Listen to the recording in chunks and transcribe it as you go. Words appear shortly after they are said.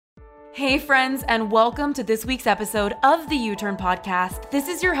Hey friends, and welcome to this week's episode of the U-Turn Podcast. This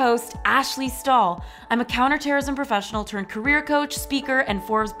is your host, Ashley Stahl. I'm a counterterrorism professional turned career coach, speaker, and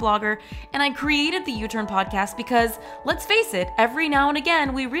Forbes blogger, and I created the U-Turn Podcast because, let's face it, every now and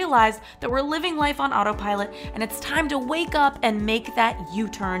again we realize that we're living life on autopilot and it's time to wake up and make that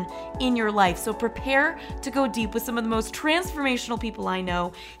U-turn in your life. So prepare to go deep with some of the most transformational people I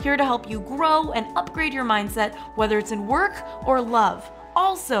know, here to help you grow and upgrade your mindset, whether it's in work or love.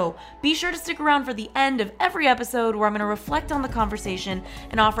 Also, be sure to stick around for the end of every episode where I'm going to reflect on the conversation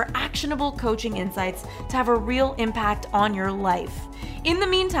and offer actionable coaching insights to have a real impact on your life. In the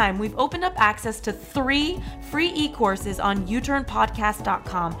meantime, we've opened up access to 3 free e-courses on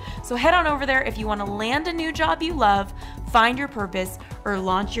uturnpodcast.com. So head on over there if you want to land a new job you love, find your purpose, or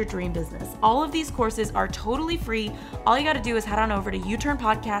launch your dream business. All of these courses are totally free. All you got to do is head on over to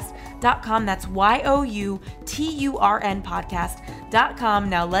uturnpodcast.com. That's YOUTURN podcast.com.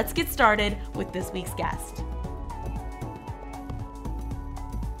 Now let's get started with this week's guest.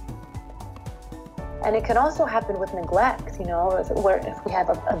 And it can also happen with neglect, where if we have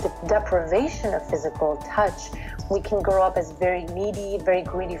a deprivation of physical touch, we can grow up as very needy, very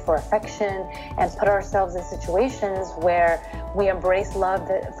greedy for affection, and put ourselves in situations where we embrace love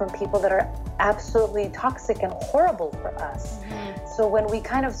from people that are absolutely toxic and horrible for us. Mm-hmm. So when we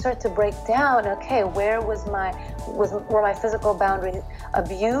kind of start to break down, okay, were my physical boundaries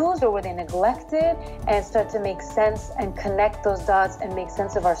abused or were they neglected, and start to make sense and connect those dots and make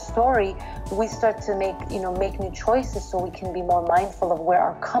sense of our story, we start to make new choices so we can be more mindful of where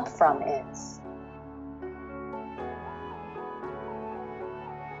our come from is.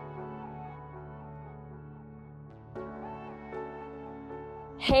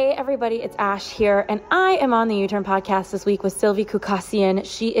 Hey everybody, it's Ash here, and I am on the U-Turn Podcast this week with Sylvie Koukassian.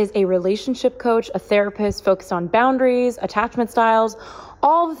 She is a relationship coach, a therapist focused on boundaries, attachment styles,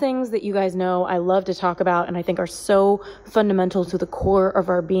 all the things that you guys know I love to talk about and I think are so fundamental to the core of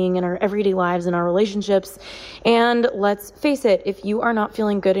our being in our everyday lives and our relationships. And let's face it, if you are not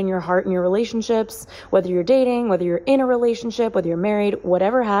feeling good in your heart and your relationships, whether you're dating, whether you're in a relationship, whether you're married,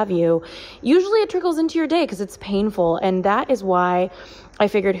 whatever have you, usually it trickles into your day because it's painful. And that is why I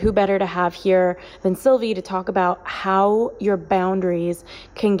figured who better to have here than Sylvie to talk about how your boundaries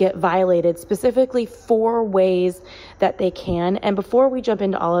can get violated, specifically 4 ways that they can. And before we jump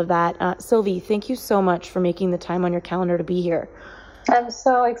into all of that, Sylvie, thank you so much for making the time on your calendar to be here. I'm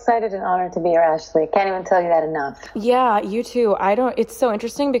so excited and honored to be here, Ashley. Can't even tell you that enough. Yeah, you too. It's so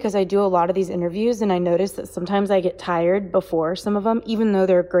interesting because I do a lot of these interviews and I notice that sometimes I get tired before some of them, even though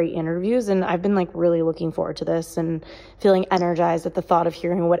they're great interviews. And I've been really looking forward to this and feeling energized at the thought of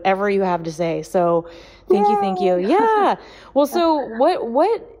hearing whatever you have to say. So thank you. Yeah. Well, so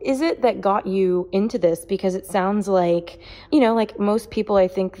what is it that got you into this? Because it sounds like, like most people, I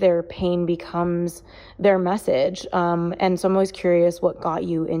think their pain becomes their message. And so I'm always curious what got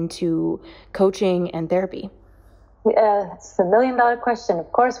you into coaching and therapy. It's the $1 million question.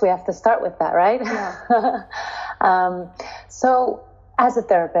 Of course, we have to start with that, right? Yeah. So as a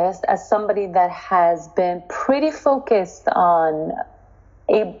therapist, as somebody that has been pretty focused on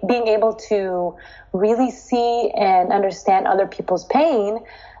being able to really see and understand other people's pain,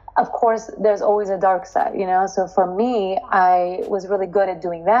 of course, there's always a dark side, So for me, I was really good at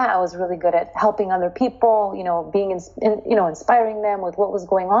doing that. I was really good at helping other people, being, inspiring them with what was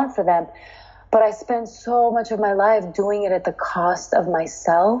going on for them. But I spent so much of my life doing it at the cost of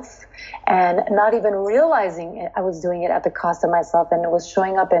myself and not even realizing I was doing it at the cost of myself. And it was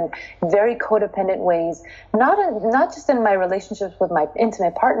showing up in very codependent ways, not just in my relationships with my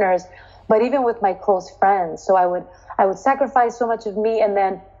intimate partners, but even with my close friends. So I would sacrifice so much of me, and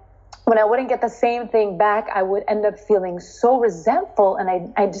then when I wouldn't get the same thing back, I would end up feeling so resentful,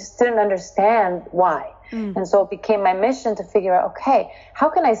 and I just didn't understand why. And so it became my mission to figure out, okay, how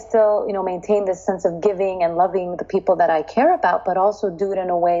can I still, maintain this sense of giving and loving the people that I care about, but also do it in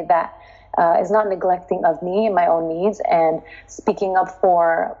a way that is not neglecting of me and my own needs, and speaking up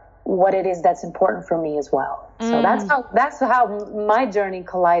for what it is that's important for me as well. So that's how my journey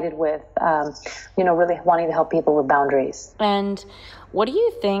collided with, really wanting to help people with boundaries. And what do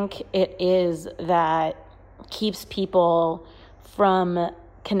you think it is that keeps people from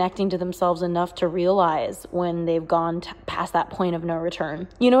connecting to themselves enough to realize when they've gone past that point of no return?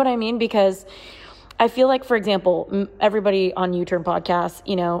 You know what I mean? Because I feel like, for example, everybody on U-Turn Podcast,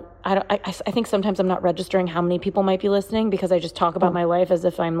 I think sometimes I'm not registering how many people might be listening because I just talk about my life as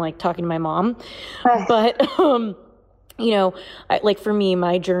if I'm talking to my mom. But like for me,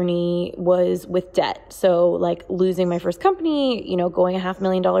 my journey was with debt. So like losing my first company, going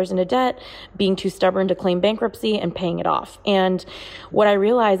 $500,000 into debt, being too stubborn to claim bankruptcy and paying it off. And what I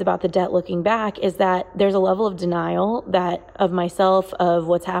realized about the debt looking back is that there's a level of denial of myself, of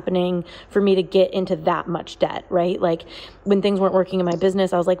what's happening for me to get into that much debt, right? Like when things weren't working in my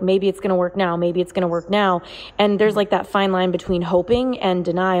business, I was like, maybe it's going to work now. Maybe it's going to work now. And there's like that fine line between hoping and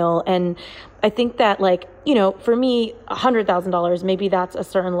denial. And I think that for me, $100,000, maybe that's a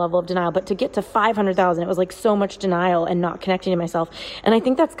certain level of denial, but to get to 500,000, it was like so much denial and not connecting to myself. And I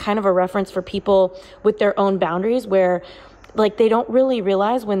think that's kind of a reference for people with their own boundaries where like they don't really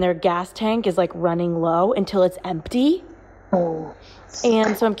realize when their gas tank is like running low until it's empty.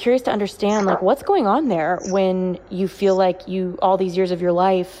 And so I'm curious to understand like what's going on there when you feel like all these years of your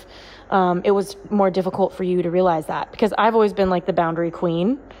life, it was more difficult for you to realize that, because I've always been like the boundary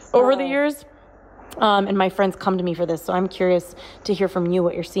queen over the years. And my friends come to me for this. So I'm curious to hear from you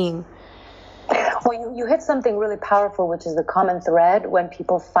what you're seeing. Well, you hit something really powerful, which is the common thread when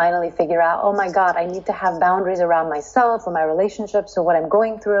people finally figure out, oh my God, I need to have boundaries around myself or my relationships or what I'm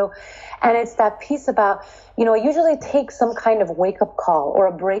going through. And it's that piece about, it usually takes some kind of wake-up call or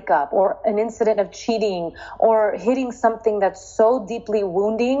a breakup or an incident of cheating or hitting something that's so deeply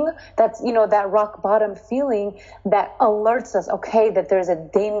wounding, that's, that rock bottom feeling that alerts us, okay, that there's a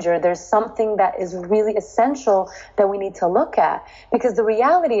danger, there's something that is really essential that we need to look at. Because the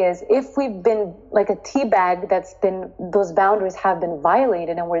reality is, if we've been like a tea bag those boundaries have been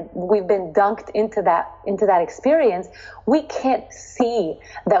violated and we've been dunked into that experience, we can't see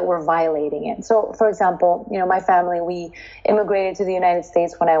that we're violating it. So, for example, my family, we immigrated to the United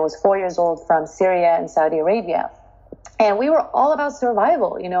States when I was 4 years old from Syria and Saudi Arabia. And we were all about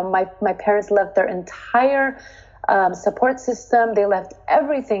survival. My parents left their entire support system. They left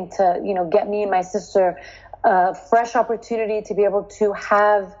everything to, get me and my sister a fresh opportunity to be able to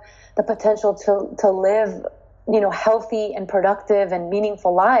have the potential to live, healthy and productive and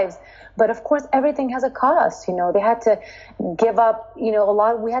meaningful lives. But of course, everything has a cost. They had to give up,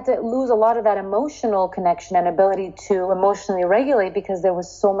 we had to lose a lot of that emotional connection and ability to emotionally regulate, because there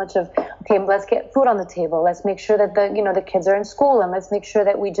was so much of, okay, let's get food on the table. Let's make sure that the kids are in school, and let's make sure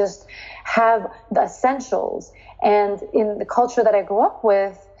that we just have the essentials. And in the culture that I grew up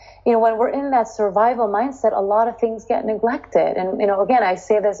with, when we're in that survival mindset, a lot of things get neglected. And, again, I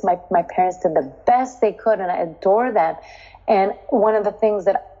say this, my parents did the best they could, and I adore them. And one of the things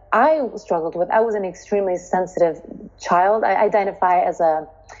that I struggled with, I was an extremely sensitive child. I identify as a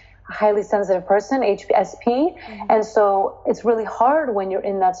highly sensitive person, HSP. Mm-hmm. And so it's really hard when you're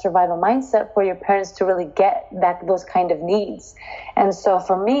in that survival mindset for your parents to really get those kind of needs. And so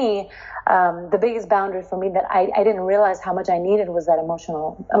for me, the biggest boundary for me that I didn't realize how much I needed was that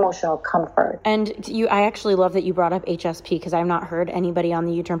emotional comfort. And I actually love that you brought up HSP, because I've not heard anybody on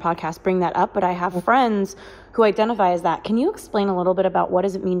the U-Turn podcast bring that up, but I have friends who identify as that. Can you explain a little bit about what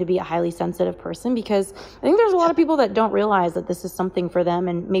does it mean to be a highly sensitive person? Because I think there's a lot of people that don't realize that this is something for them,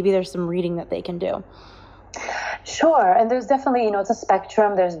 and maybe there's some reading that they can do. Sure. And there's definitely, it's a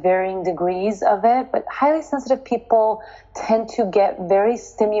spectrum. There's varying degrees of it, but highly sensitive people tend to get very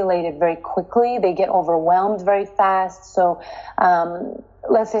stimulated very quickly. They get overwhelmed very fast. So,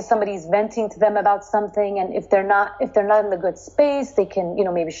 let's say somebody's venting to them about something, and if they're not in the good space, they can,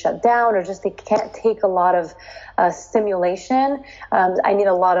 maybe shut down, or just they can't take a lot of stimulation. I need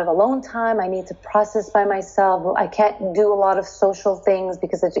a lot of alone time. I need to process by myself. I can't do a lot of social things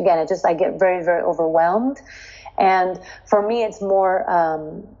because I get very, very overwhelmed. And for me, it's more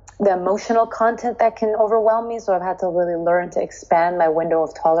the emotional content that can overwhelm me. So I've had to really learn to expand my window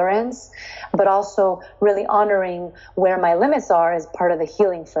of tolerance, but also really honoring where my limits are as part of the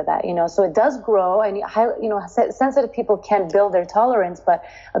healing for that, so it does grow, and, sensitive people can build their tolerance, but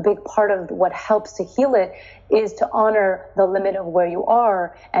a big part of what helps to heal it is to honor the limit of where you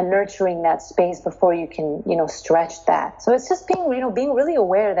are and nurturing that space before you can, stretch that. So it's just being really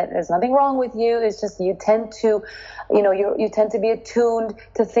aware that there's nothing wrong with you. It's just you tend to, you tend to be attuned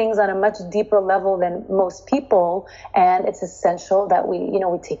to things on a much deeper level than most people, and it's essential that we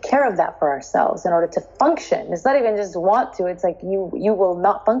take care of that for ourselves in order to function. It's not even just want to. It's like you will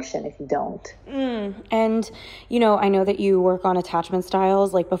not function if you don't. And I know that you work on attachment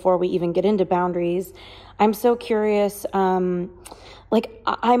styles. Like before we even get into boundaries, I'm so curious like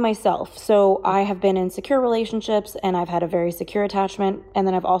I myself, so I have been in secure relationships and I've had a very secure attachment, and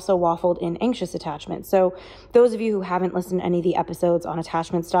then I've also waffled in anxious attachment. So those of you who haven't listened to any of the episodes on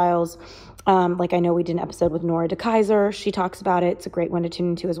attachment styles, like I know we did an episode with Nora DeKaiser. She talks about it. It's a great one to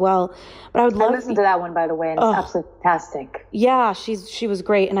tune into as well. But I would love to listen to that one, by the way, and it's absolutely fantastic. Yeah, she was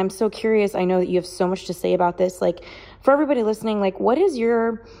great. And I'm so curious. I know that you have so much to say about this. Like for everybody listening, like what is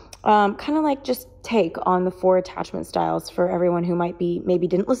your kind of like just take on the 4 attachment styles for everyone who maybe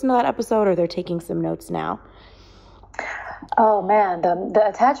didn't listen to that episode or they're taking some notes now? Oh man, the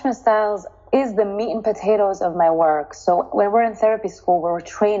attachment styles is the meat and potatoes of my work. So when we're in therapy school, we're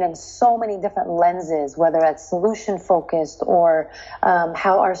trained in so many different lenses, whether it's solution focused or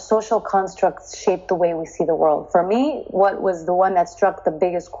how our social constructs shape the way we see the world. For me, what was the one that struck the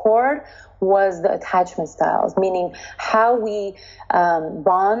biggest chord was the attachment styles, meaning how we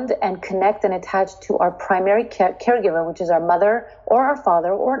bond and connect and attach to our primary caregiver, which is our mother or our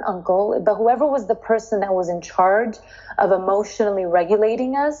father or an uncle, but whoever was the person that was in charge of emotionally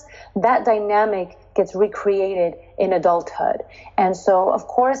regulating us, that dynamic gets recreated in adulthood. And so, of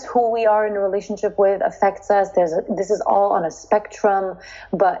course, who we are in a relationship with affects us. This is all on a spectrum.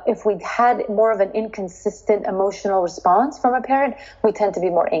 But if we had more of an inconsistent emotional response from a parent, we tend to be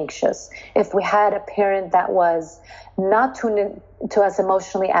more anxious. If we had a parent that was not tuned in to us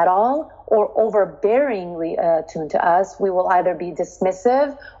emotionally at all, or overbearingly tuned to us, we will either be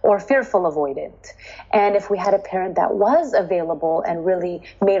dismissive or fearful avoidant. And if we had a parent that was available and really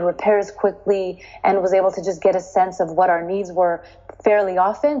made repairs quickly and was able to just get a sense of what our needs were fairly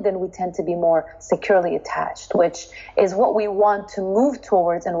often, then we tend to be more securely attached, which is what we want to move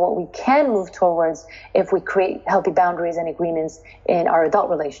towards and what we can move towards if we create healthy boundaries and agreements in our adult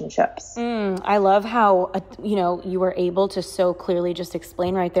relationships. I love how, you were able to so clearly just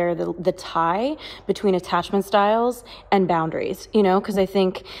explain right there the tie between attachment styles and boundaries, because I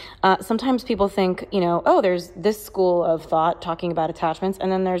think sometimes people think, there's this school of thought talking about attachments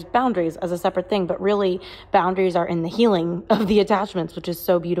and then there's boundaries as a separate thing, but really boundaries are in the healing of the attachments, which is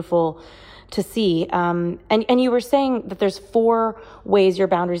so beautiful to see. And you were saying that there's 4 ways your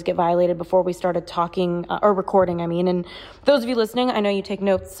boundaries get violated before we started talking or recording. And those of you listening, I know you take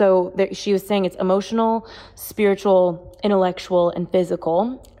notes. So she was saying it's emotional, spiritual, intellectual, and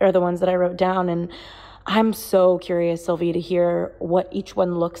physical are the ones that I wrote down. And I'm so curious, Sylvie, to hear what each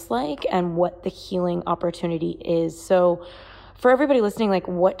one looks like and what the healing opportunity is. So for everybody listening, like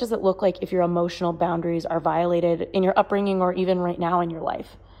what does it look like if your emotional boundaries are violated in your upbringing or even right now in your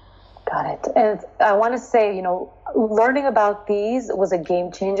life? Got it. And I want to say, learning about these was a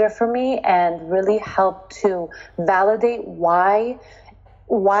game changer for me and really helped to validate why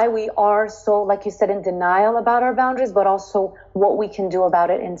we are so, like you said, in denial about our boundaries, but also what we can do about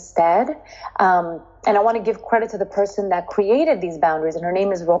it instead. And I want to give credit to the person that created these boundaries, and her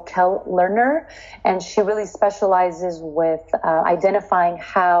name is Raquel Lerner, and she really specializes with identifying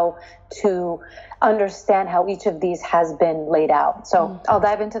how to understand how each of these has been laid out. So I'll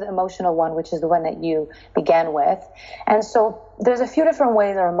dive into the emotional one, which is the one that you began with. And so there's a few different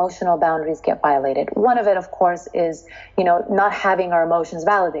ways our emotional boundaries get violated. One of it, of course, is, not having our emotions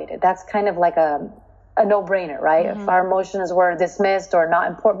validated. That's kind of like a no-brainer, right? If our emotions were dismissed or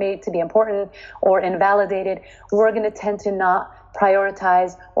not made to be important or invalidated, we're going to tend to not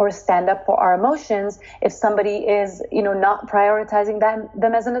prioritize or stand up for our emotions if somebody is, not prioritizing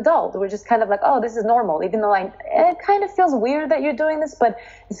them as an adult. We're just kind of like, oh, this is normal, even though it kind of feels weird that you're doing this, but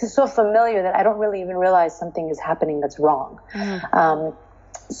this is so familiar that I don't really even realize something is happening that's wrong.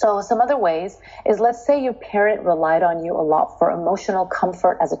 So some other ways is, let's say your parent relied on you a lot for emotional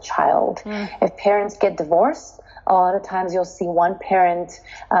comfort as a child. If parents get divorced, a lot of times you'll see one parent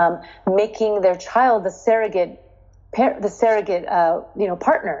making their child the surrogate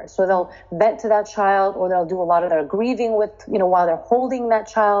partner. So they'll vent to that child, or they'll do a lot of their grieving with, while they're holding that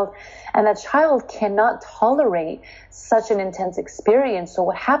child. And that child cannot tolerate such an intense experience. So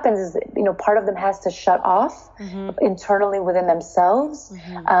what happens is, part of them has to shut off internally within themselves.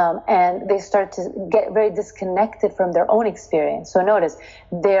 And they start to get very disconnected from their own experience. So notice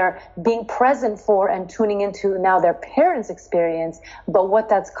they're being present for and tuning into now their parents' experience. But what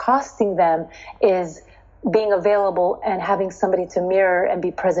that's costing them is being available and having somebody to mirror and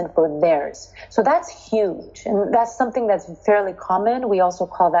be present for theirs. So that's huge. And that's something that's fairly common. We also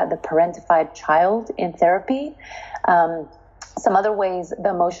call that the parentified child in therapy. Some other ways the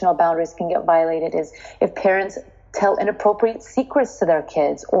emotional boundaries can get violated is if parents tell inappropriate secrets to their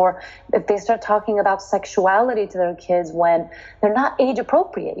kids, or if they start talking about sexuality to their kids when they're not age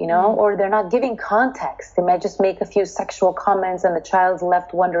appropriate, or they're not giving context. They might just make a few sexual comments and the child's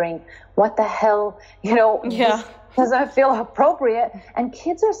left wondering what the hell, doesn't feel appropriate. And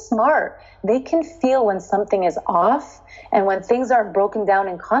kids are smart. They can feel when something is off, and when things aren't broken down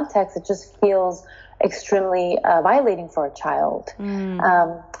in context, it just feels extremely violating for a child.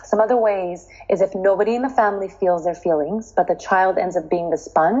 Some other ways is if nobody in the family feels their feelings, but the child ends up being the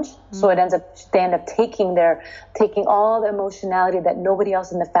sponge. So they end up taking all the emotionality that nobody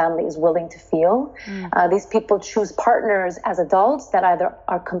else in the family is willing to feel. These people choose partners as adults that either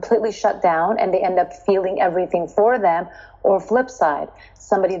are completely shut down and they end up feeling everything for them, or flip side,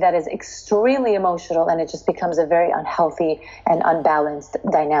 somebody that is extremely emotional and it just becomes a very unhealthy and unbalanced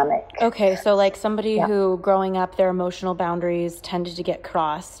dynamic. Okay, so like somebody who growing up, their emotional boundaries tended to get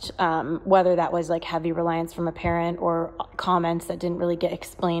crossed, whether that was like heavy reliance from a parent or comments that didn't really get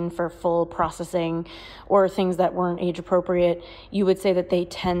explained for full processing or things that weren't age appropriate, you would say that they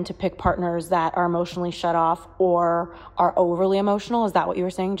tend to pick partners that are emotionally shut off or are overly emotional. Is that what you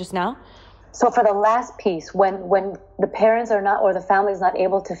were saying just now? So for the last piece, when the parents are not, or the family is not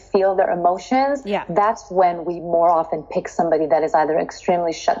able to feel their emotions, that's when we more often pick somebody that is either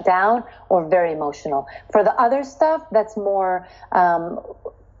extremely shut down or very emotional. For the other stuff, that's more,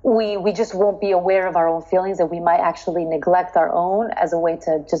 we just won't be aware of our own feelings, and we might actually neglect our own as a way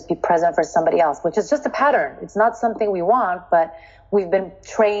to just be present for somebody else, which is just a pattern. It's not something we want, but we've been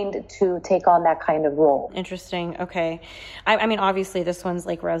trained to take on that kind of role. Interesting. Okay. I mean, obviously this one's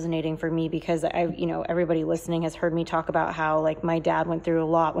like resonating for me because everybody listening has heard me talk about how like my dad went through a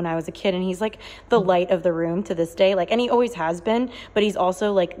lot when I was a kid, and he's like the light of the room to this day. Like, and he always has been, but he's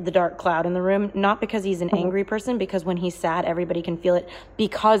also like the dark cloud in the room, not because he's an angry person, because when he's sad, everybody can feel it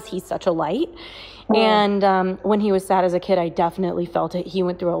because he's such a light. And when he was sad as a kid, I definitely felt it. He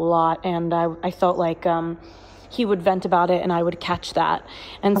went through a lot, and I felt like he would vent about it and I would catch that.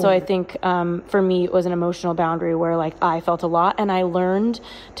 And so I think for me, it was an emotional boundary where like I felt a lot and I learned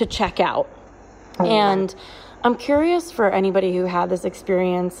to check out. And I'm curious for anybody who had this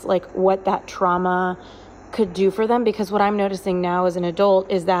experience, like what that trauma could do for them, because what I'm noticing now as an adult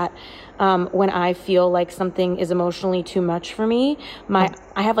is that when I feel like something is emotionally too much for me,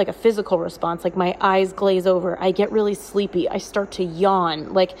 I have like a physical response, like my eyes glaze over, I get really sleepy, I start to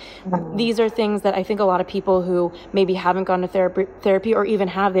yawn. Like these are things that I think a lot of people who maybe haven't gone to therapy or even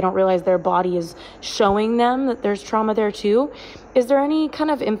have, they don't realize their body is showing them that there's trauma there too. Is there any kind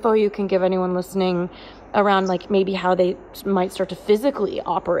of info you can give anyone listening around like maybe how they might start to physically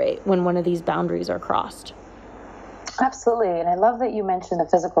operate when one of these boundaries are crossed? Absolutely. And I love that you mentioned the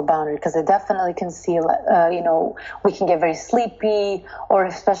physical boundary, because I definitely can see, we can get very sleepy, or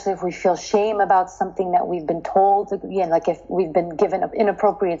especially if we feel shame about something that we've been told. Again, like if we've been given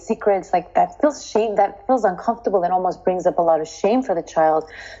inappropriate secrets, like that feels uncomfortable and almost brings up a lot of shame for the child.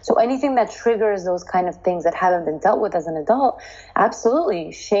 So anything that triggers those kind of things that haven't been dealt with as an adult,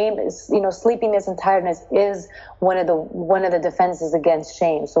 absolutely. Shame is, sleepiness and tiredness is one of the defenses against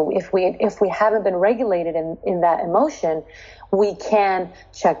shame. So if we haven't been regulated in that emotion, we can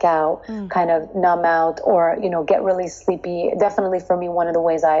check out, kind of numb out, or, get really sleepy. Definitely for me, one of the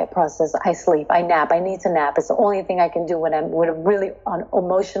ways I process, I sleep, I nap, I need to nap. It's the only thing I can do when I'm really on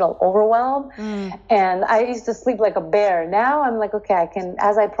emotional overwhelm. And I used to sleep like a bear. Now I'm like, okay,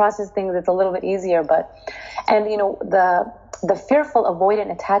 as I process things, it's a little bit easier. The fearful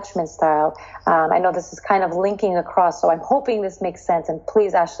avoidant attachment style, I know this is kind of linking across, so I'm hoping this makes sense. And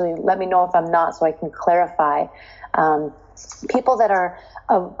please, Ashley, let me know if I'm not, so I can clarify. People that are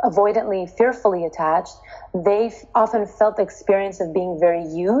avoidantly, fearfully attached, they often felt the experience of being very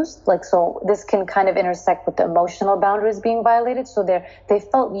used. So this can kind of intersect with the emotional boundaries being violated. So they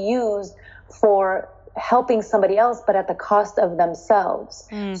felt used for helping somebody else, but at the cost of themselves.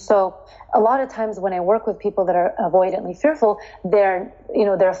 So a lot of times when I work with people that are avoidantly fearful, they're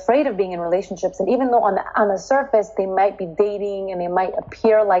afraid of being in relationships. And even though on the surface, they might be dating and they might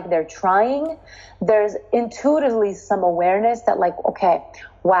appear like they're trying, there's intuitively some awareness that like, okay,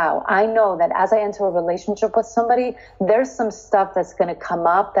 wow, I know that as I enter a relationship with somebody, there's some stuff that's going to come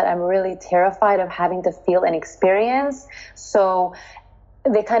up that I'm really terrified of having to feel and experience. So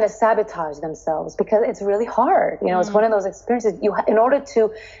they kind of sabotage themselves because it's really hard. It's one of those experiences. In order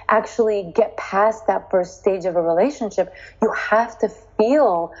to actually get past that first stage of a relationship, you have to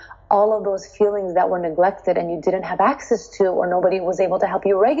feel all of those feelings that were neglected and you didn't have access to, or nobody was able to help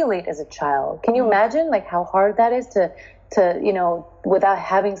you regulate as a child. Can you imagine like how hard that is to without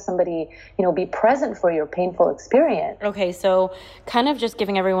having somebody, be present for your painful experience? Okay, so kind of just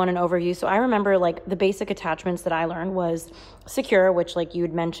giving everyone an overview. So I remember like the basic attachments that I learned was secure, which like you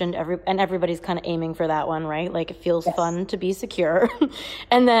had mentioned, everybody's kind of aiming for that one, right? Like it feels fun to be secure.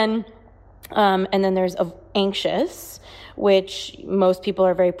 And then And then there's anxious, which most people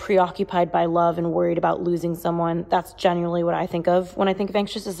are very preoccupied by love and worried about losing someone. That's generally what I think of when I think of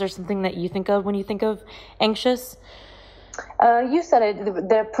anxious. Is there something that you think of when you think of anxious? You said it.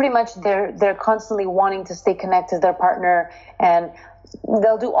 They're pretty much they're constantly wanting to stay connected to their partner, and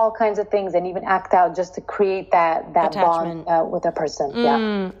they'll do all kinds of things and even act out just to create that bond with a person.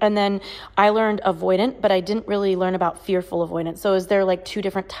 Yeah. And then I learned avoidant, but I didn't really learn about fearful avoidant. So is there like two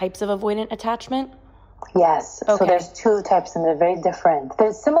different types of avoidant attachment? Yes. Okay. So there's two types and they're very different.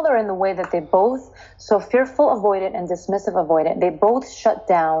 They're similar in the way that so fearful avoidant and dismissive avoidant, they both shut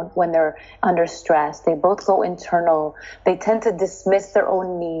down when they're under stress. They both go internal. They tend to dismiss their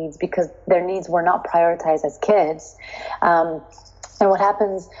own needs because their needs were not prioritized as kids. And what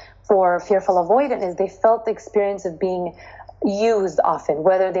happens for fearful avoidant is they felt the experience of being used often,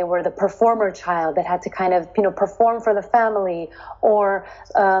 whether they were the performer child that had to kind of, perform for the family, or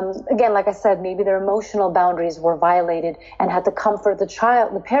again, like I said, maybe their emotional boundaries were violated and had to comfort the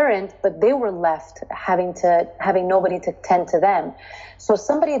parent, but they were left having nobody to tend to them. So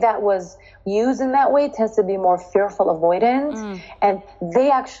somebody that was used in that way tends to be more fearful avoidant, and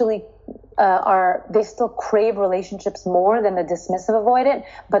they actually they still crave relationships more than the dismissive avoidant,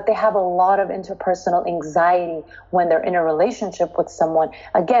 but they have a lot of interpersonal anxiety when they're in a relationship with someone,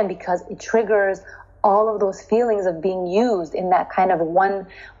 again, because it triggers all of those feelings of being used in that kind of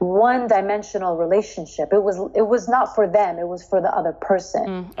one-dimensional relationship. It was not for them, it was for the other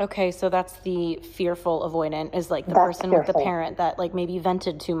person. Okay, so that's the fearful avoidant, is like the person with the parent that like maybe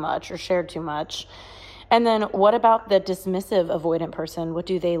vented too much or shared too much. And then what about the dismissive avoidant person? What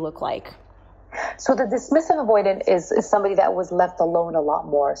do they look like? So the dismissive avoidant is somebody that was left alone a lot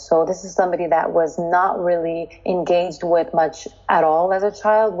more. So this is somebody that was not really engaged with much at all as a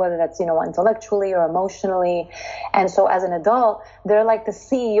child, whether that's, intellectually or emotionally. And so as an adult, they're like the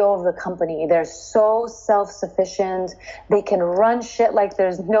CEO of the company. They're so self-sufficient. They can run shit like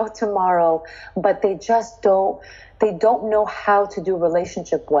there's no tomorrow, but they just don't know how to do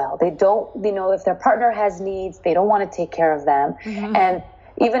relationship well. They don't, if their partner has needs, they don't want to take care of them. And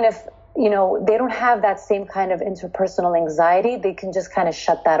even if, they don't have that same kind of interpersonal anxiety, they can just kind of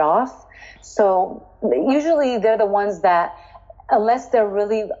shut that off. So usually they're the ones that, unless they're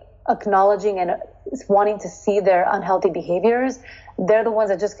really acknowledging and wanting to see their unhealthy behaviors, they're the ones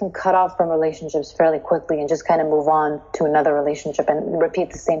that just can cut off from relationships fairly quickly and just kind of move on to another relationship and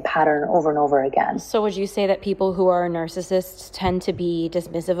repeat the same pattern over and over again. So would you say that people who are narcissists tend to be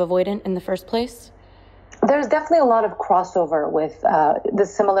dismissive avoidant in the first place? There's definitely a lot of crossover with the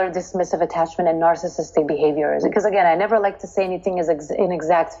similar dismissive attachment and narcissistic behaviors. Because again, I never like to say anything is an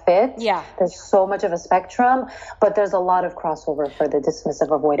exact fit. Yeah. There's so much of a spectrum, but there's a lot of crossover for the dismissive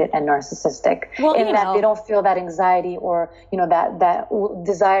avoidant and narcissistic. Well, that they don't feel that anxiety or, that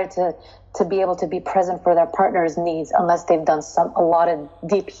desire to be able to be present for their partner's needs unless they've done a lot of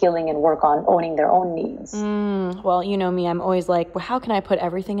deep healing and work on owning their own needs. Well, you know me, I'm always like, well, how can I put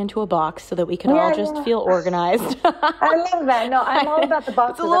everything into a box so that we can all just feel organized? I love that. No, I'm all about the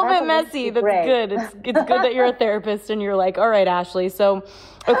boxes. It's a little bit messy. That's good. It's good that you're a therapist and you're like, all right, Ashley. So,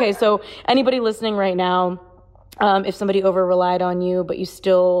 okay. So anybody listening right now, if somebody over relied on you, but you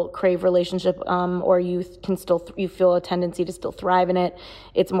still crave relationship, or you feel a tendency to still thrive in it,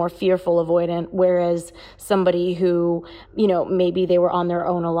 it's more fearful avoidant. Whereas somebody who, maybe they were on their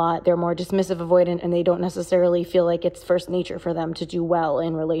own a lot, they're more dismissive avoidant, and they don't necessarily feel like it's first nature for them to do well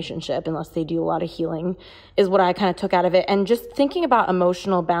in relationship unless they do a lot of healing, is what I kind of took out of it. And just thinking about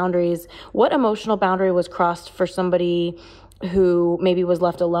emotional boundaries, what emotional boundary was crossed for somebody who maybe was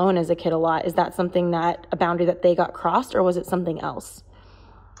left alone as a kid a lot? Is that a boundary that they got crossed, or was it something else?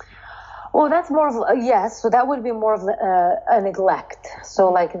 Well, that's more of yes. So that would be more of a neglect.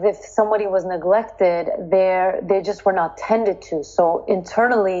 So like if somebody was neglected, they just were not tended to. So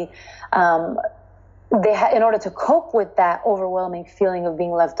internally, they had, in order to cope with that overwhelming feeling of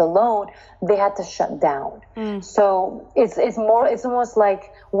being left alone, they had to shut down. So it's almost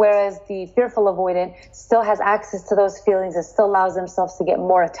like, whereas the fearful avoidant still has access to those feelings, it still allows themselves to get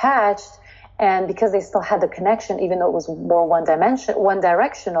more attached. And because they still had the connection, even though it was more one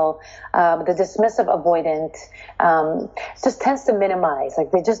directional, the dismissive avoidant just tends to minimize.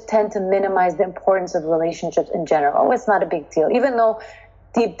 Like they just tend to minimize the importance of relationships in general. Oh, it's not a big deal, even though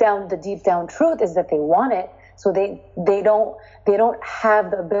the deep down truth is that they want it. So they don't have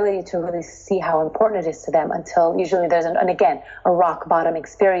the ability to really see how important it is to them until usually there's a rock bottom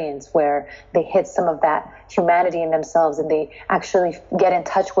experience where they hit some of that humanity in themselves and they actually get in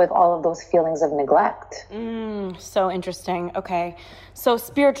touch with all of those feelings of neglect. So interesting. Okay. So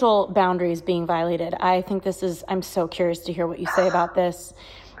spiritual boundaries being violated. I think I'm so curious to hear what you say about this.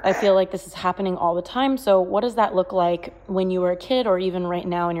 I feel like this is happening all the time. So what does that look like when you were a kid or even right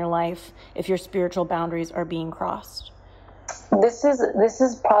now in your life if your spiritual boundaries are being crossed? This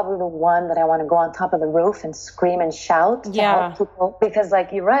is probably the one that I want to go on top of the roof and scream and shout to help people, because like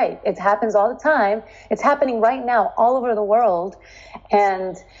you're right, it happens all the time. It's happening right now all over the world.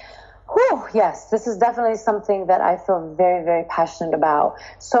 And yes, this is definitely something that I feel very, very passionate about.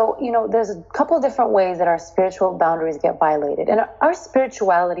 So, there's a couple of different ways that our spiritual boundaries get violated. And our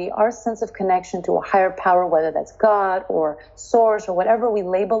spirituality, our sense of connection to a higher power, whether that's God or source or whatever we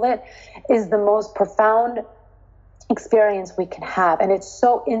label it, is the most profound experience we can have, and it's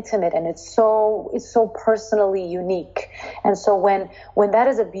so intimate and it's so personally unique. And so when that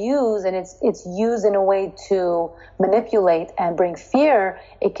is abused and it's used in a way to manipulate and bring fear,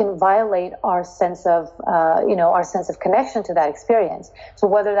 it can violate our sense of our sense of connection to that experience. So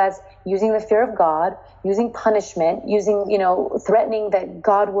whether that's using the fear of God, using punishment, using threatening that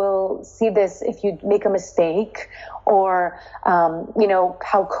God will see this if you make a mistake, or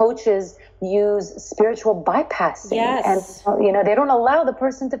how coaches use spiritual bypassing. Yes. And they don't allow the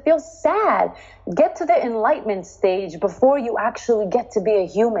person to feel sad. Get to the enlightenment stage before you actually get to be a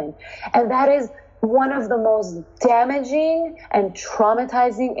human. And that is one of the most damaging and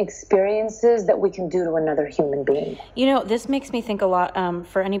traumatizing experiences that we can do to another human being. This makes me think a lot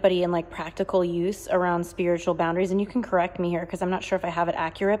for anybody in like practical use around spiritual boundaries, and you can correct me here because I'm not sure if I have it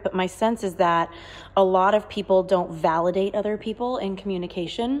accurate, but my sense is that a lot of people don't validate other people in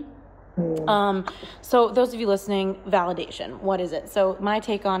communication. So those of you listening, validation, what is it? So my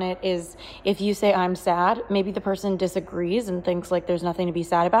take on it is, if you say I'm sad, maybe the person disagrees and thinks like there's nothing to be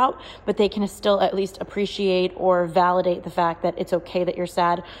sad about, but they can still at least appreciate or validate the fact that it's okay that you're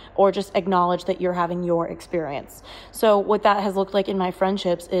sad, or just acknowledge that you're having your experience. So what that has looked like in my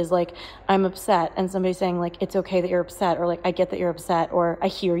friendships is like, I'm upset, and somebody saying like, it's okay that you're upset, or like, I get that you're upset, or I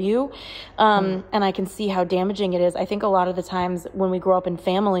hear you. And I can see how damaging it is. I think a lot of the times when we grow up in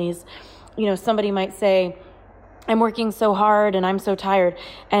families, somebody might say, I'm working so hard and I'm so tired.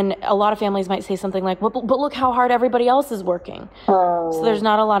 And a lot of families might say something like, but look how hard everybody else is working. So there's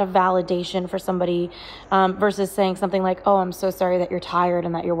not a lot of validation for somebody versus saying something like, oh, I'm so sorry that you're tired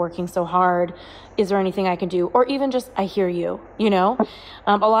and that you're working so hard. Is there anything I can do? Or even just, I hear you,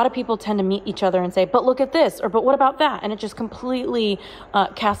 A lot of people tend to meet each other and say, but look at this, or but what about that? And it just completely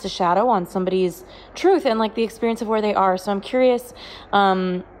casts a shadow on somebody's truth and like the experience of where they are. So I'm curious,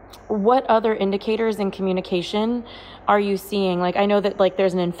 what other indicators in communication are you seeing? Like, I know that like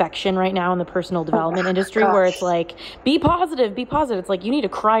there's an infection right now in the personal development industry where it's like, be positive. It's like, you need to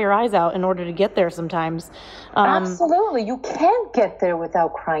cry your eyes out in order to get there sometimes. Absolutely. You can't get there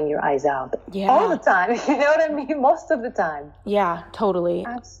without crying your eyes out all the time. You know what I mean? Most of the time. Yeah, totally.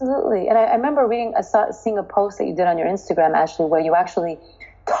 Absolutely. And I remember seeing a post that you did on your Instagram, Ashley, where you actually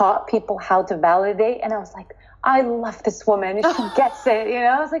taught people how to validate. And I was like, I love this woman. She gets it.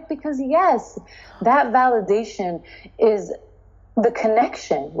 I was like, because yes, that validation is the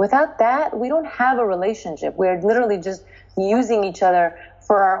connection. Without that, we don't have a relationship. We're literally just using each other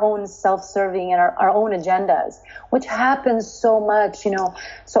for our own self-serving and our own agendas, which happens so much,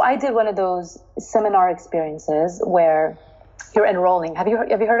 So I did one of those seminar experiences where you're enrolling. Have you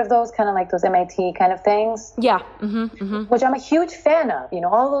heard of those, kind of like those MIT kind of things? Yeah. Which I'm a huge fan of.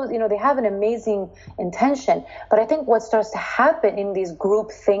 All those, they have an amazing intention. But I think what starts to happen in these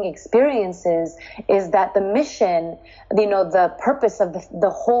group thing experiences is that the mission, the purpose of the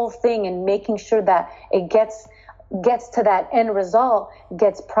whole thing, and making sure that it gets to that end result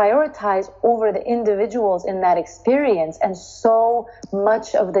gets prioritized over the individuals in that experience. And so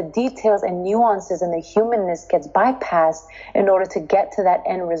much of the details and nuances and the humanness gets bypassed in order to get to that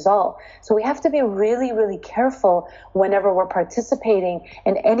end result. So we have to be really, really careful whenever we're participating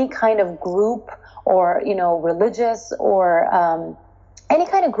in any kind of group or, religious or, any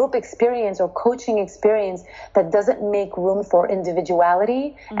kind of group experience or coaching experience that doesn't make room for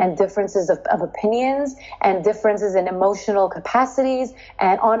individuality and differences of opinions and differences in emotional capacities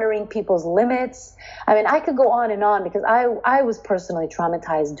and honoring people's limits. I mean, I could go on and on because I was personally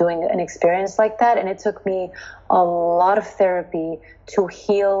traumatized doing an experience like that. And it took me a lot of therapy to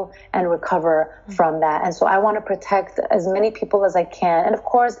heal and recover from that. And so I want to protect as many people as I can. And of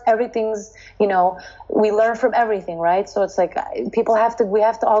course, everything's, we learn from everything, right? So it's like we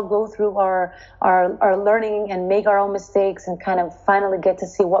have to all go through our learning and make our own mistakes and kind of finally get to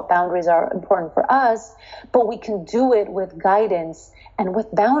see what boundaries are important for us. But we can do it with guidance and with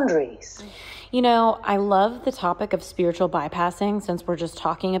boundaries. I love the topic of spiritual bypassing since we're just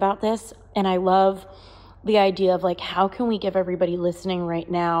talking about this. And I love the idea of like, how can we give everybody listening right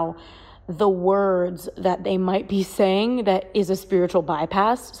now the words that they might be saying that is a spiritual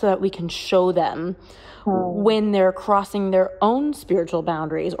bypass, so that we can show them when they're crossing their own spiritual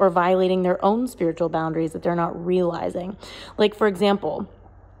boundaries or violating their own spiritual boundaries that they're not realizing. Like, for example,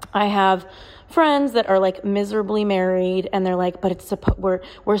 I have friends that are like miserably married, and they're like, but it's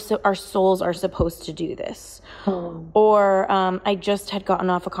our souls are supposed to do this. Or I just had gotten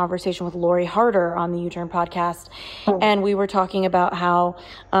off a conversation with Lori Harder on the U-Turn podcast, and we were talking about how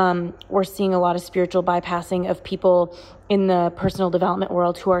we're seeing a lot of spiritual bypassing of people in the personal development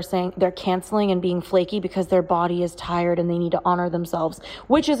world who are saying they're canceling and being flaky because their body is tired and they need to honor themselves,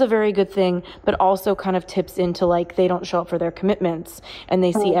 which is a very good thing, but also kind of tips into like they don't show up for their commitments and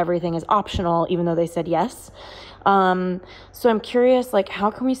they see everything as optional, even though they said yes. So I'm curious, like,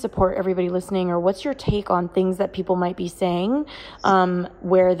 how can we support everybody listening, or what's your take on things that people might be saying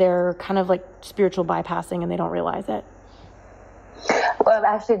where they're kind of like spiritual bypassing and they don't realize it? Well,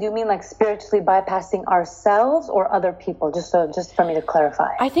 actually, do you mean like spiritually bypassing ourselves or other people? Just for me to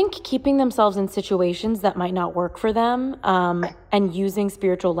clarify. I think keeping themselves in situations that might not work for them, and using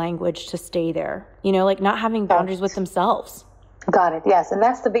spiritual language to stay there, like not having boundaries with themselves. Got it. Yes. And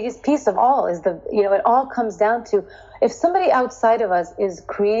that's the biggest piece of all is it all comes down to if somebody outside of us is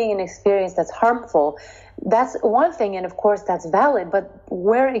creating an experience that's harmful, that's one thing. And of course that's valid, but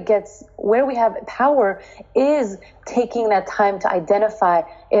where we have power is taking that time to identify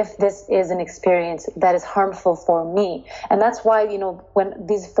if this is an experience that is harmful for me. And that's why, when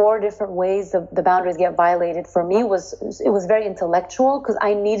these 4 different ways the boundaries get violated for me it was very intellectual, because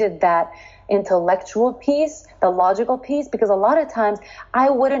I needed that intellectual piece, the logical piece, because a lot of times I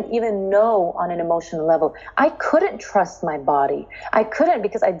wouldn't even know on an emotional level. I couldn't trust my body. I couldn't,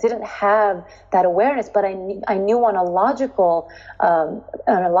 because I didn't have that awareness, but I knew on a logical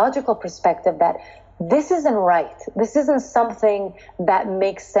perspective that this isn't right. This isn't something that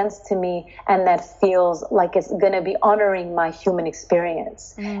makes sense to me and that feels like it's going to be honoring my human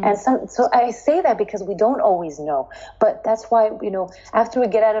experience. And so I say that because we don't always know. But that's why, after we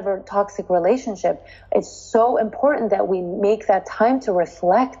get out of a toxic relationship, it's so important that we make that time to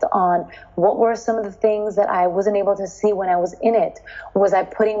reflect on what were some of the things that I wasn't able to see when I was in it. Was I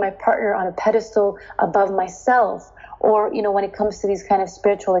putting my partner on a pedestal above myself? Or, when it comes to these kind of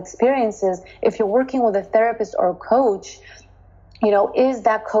spiritual experiences, if you're working with a therapist or a coach, is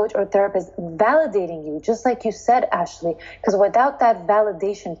that coach or therapist validating you? Just like you said, Ashley, because without that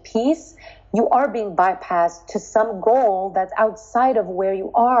validation piece, you are being bypassed to some goal that's outside of where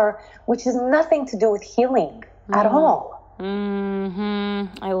you are, which has nothing to do with healing at all.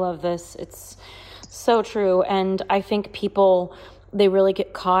 I love this. It's so true. And I think people, they really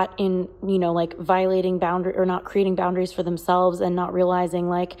get caught in, like violating boundary or not creating boundaries for themselves and not realizing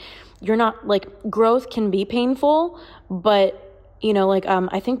like growth can be painful, but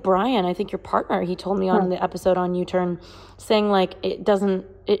I think Brian, your partner, he told me on the episode on U-Turn saying like,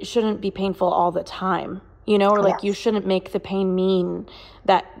 it shouldn't be painful all the time, or like you shouldn't make the pain mean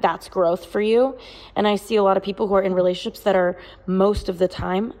that that's growth for you. And I see a lot of people who are in relationships that are most of the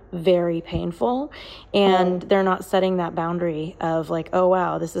time very painful, and they're not setting that boundary of like, oh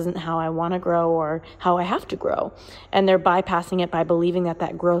wow, this isn't how I want to grow or how I have to grow. And they're bypassing it by believing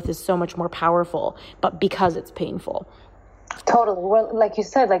that growth is so much more powerful, but because it's painful. Totally. Well, like you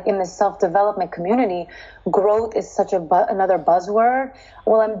said, like in the self-development community, growth is such another buzzword.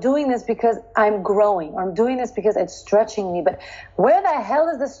 Well, I'm doing this because I'm growing, or I'm doing this because it's stretching me. But where the hell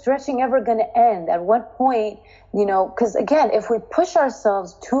is the stretching ever going to end? At what point, because again, if we push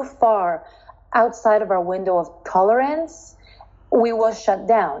ourselves too far outside of our window of tolerance, we will shut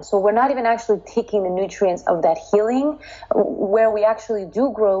down. So we're not even actually taking the nutrients of that healing. Where we actually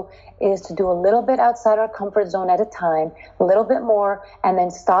do grow is to do a little bit outside our comfort zone at a time, a little bit more, and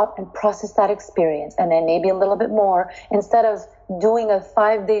then stop and process that experience. And then maybe a little bit more, instead of doing a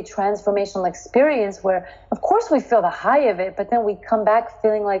 5-day transformational experience where, of course, we feel the high of it, but then we come back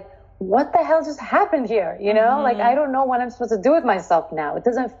feeling like, what the hell just happened here? Like, I don't know what I'm supposed to do with myself now. It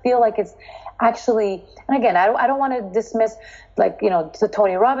doesn't feel like it's actually, and again, I don't want to dismiss the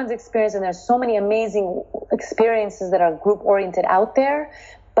Tony Robbins experience, and there's so many amazing experiences that are group oriented out there.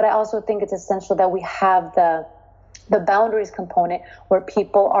 But I also think it's essential that we have the boundaries component where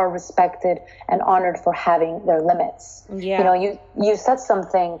people are respected and honored for having their limits. Yeah. You said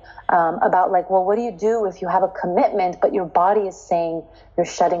something about like, well, what do you do if you have a commitment, but your body is saying you're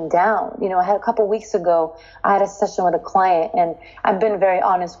shutting down? I had a couple weeks ago, I had a session with a client, and I've been very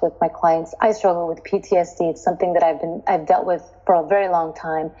honest with my clients. I struggle with PTSD. It's something that I've dealt with for a very long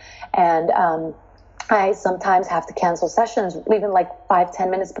time. And, I sometimes have to cancel sessions even like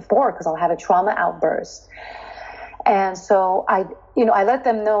 5-10 minutes before, because I'll have a trauma outburst. And so I let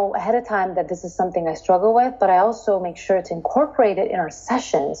them know ahead of time that this is something I struggle with, but I also make sure to incorporate it in our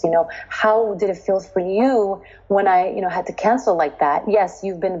sessions. How did it feel for you when I, had to cancel like that? Yes,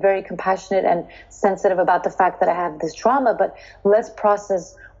 you've been very compassionate and sensitive about the fact that I have this trauma, but let's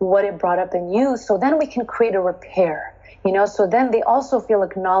process what it brought up in you, so then we can create a repair, so then they also feel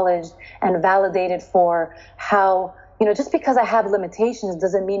acknowledged and validated for how, just because I have limitations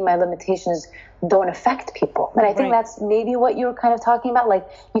doesn't mean my limitations don't affect people. And I think that's maybe what you were kind of talking about. Like,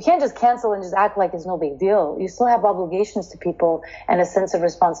 you can't just cancel and just act like it's no big deal. You still have obligations to people and a sense of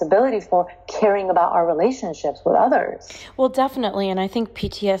responsibility for caring about our relationships with others. Well, definitely. And I think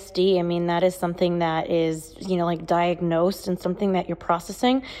PTSD, that is something that is, like diagnosed and something that you're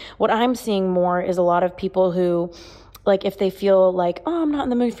processing. What I'm seeing more is a lot of people who, like, if they feel like, oh, I'm not in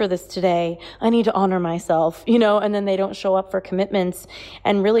the mood for this today, I need to honor myself, and then they don't show up for commitments.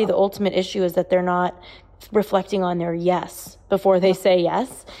 And really the ultimate issue is that they're not reflecting on their yes before they say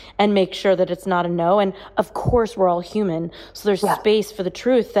yes, and make sure that it's not a no. And of course, we're all human. So there's space for the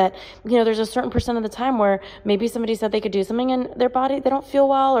truth that, there's a certain percent of the time where maybe somebody said they could do something and their body, they don't feel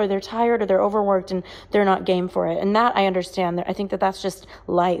well, or they're tired, or they're overworked and they're not game for it. And that I understand. I think that that's just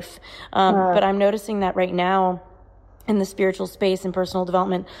life. But I'm noticing that right now, in the spiritual space and personal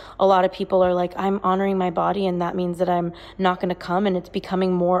development, a lot of people are like, I'm honoring my body, and that means that I'm not going to come. And it's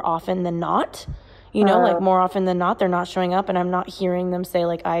becoming more often than not, like more often than not, they're not showing up, and I'm not hearing them say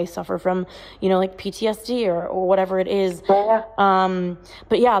like, I suffer from, like PTSD or whatever it is. But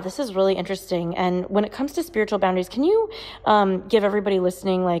yeah, this is really interesting. And when it comes to spiritual boundaries, can you give everybody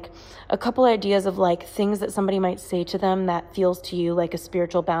listening like a couple ideas of like things that somebody might say to them that feels to you like a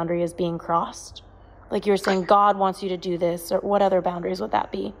spiritual boundary is being crossed? Like you were saying, God wants you to do this, or what other boundaries would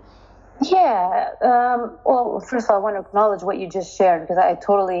that be? Yeah. Well, first of all, I want to acknowledge what you just shared, because I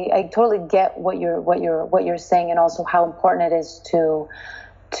totally get what you're saying, and also how important it is to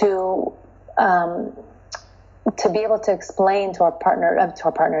be able to explain to our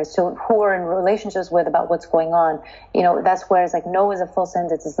partners, to who we're in relationships with, about what's going on. That's where it's like, no is a full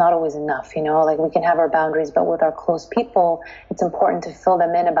sentence. It's not always enough. Like, we can have our boundaries, but with our close people, it's important to fill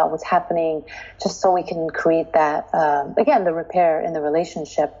them in about what's happening, just so we can create that, again, the repair in the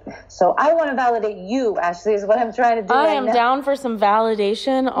relationship. So I want to validate you, Ashley, is what I'm trying to do. I am down for some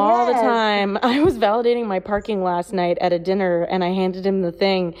validation all the time. I was validating my parking last night at a dinner, and I handed him the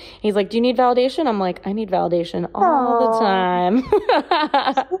thing. He's like, do you need validation? I'm like, I need validation all the time.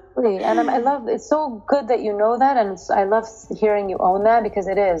 And I love, it's so good that you know that, and I love hearing you own that, because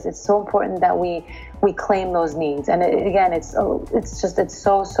it's so important that we claim those needs. And it's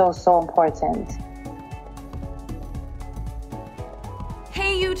so important.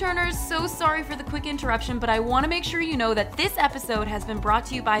 Hey U-Turners, so sorry for the quick interruption, but I want to make sure you know that this episode has been brought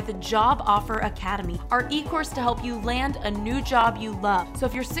to you by the Job Offer Academy, our e-course to help you land a new job you love. So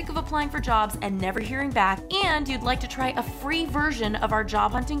if you're sick of applying for jobs and never hearing back, and you'd like to try a free version of our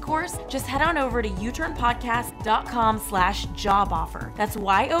job hunting course, just head on over to youturnpodcast.com/job offer. That's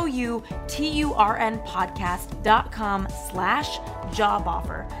youturnpodcast.com/job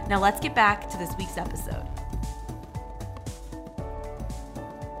offer. Now let's get back to this week's episode.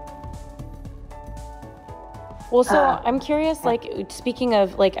 Well, so I'm curious, like, speaking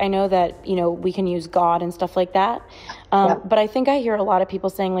of, like, I know that, we can use God and stuff like that. But I think I hear a lot of people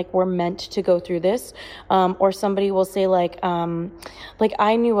saying, like, we're meant to go through this. Or somebody will say, like I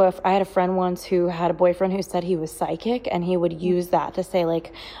had a friend once who had a boyfriend who said he was psychic, and he would use that to say,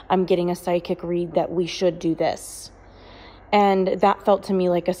 like, I'm getting a psychic read that we should do this. And that felt to me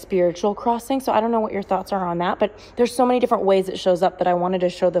like a spiritual crossing. So I don't know what your thoughts are on that, but there's so many different ways it shows up that I wanted to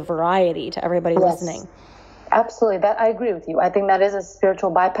show the variety to everybody listening. Absolutely. That I agree with you. I think that is a spiritual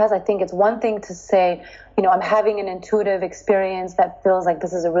bypass. I think it's one thing to say, I'm having an intuitive experience that feels like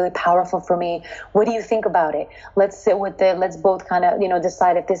this is really powerful for me. What do you think about it? Let's sit with it. Let's both kind of,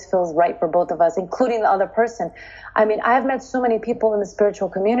 decide if this feels right for both of us, including the other person. I've met so many people in the spiritual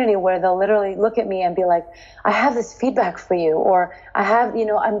community where they'll literally look at me and be like, I have this feedback for you, or I have,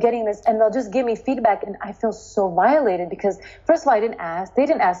 I'm getting this, and they'll just give me feedback, and I feel so violated, because first of all, they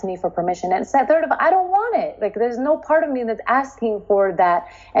didn't ask me for permission, and third of all, I don't want it. Like, there's no part of me that's asking for that.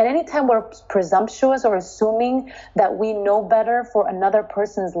 And anytime we're presumptuous or assuming that we know better for another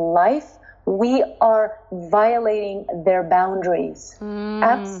person's life, we are violating their boundaries.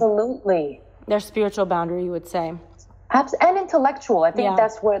 Absolutely. Their spiritual boundary, you would say. And intellectual. I think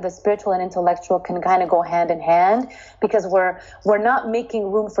that's where the spiritual and intellectual can kind of go hand in hand, because we're not making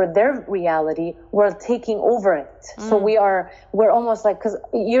room for their reality. We're taking over it. So we're almost like, because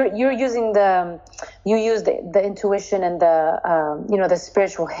you're using the you use the intuition and the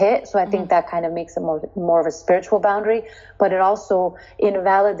spiritual hit. So I think that kind of makes it more of a spiritual boundary, but it also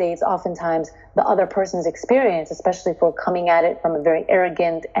invalidates oftentimes the other person's experience, especially if we're coming at it from a very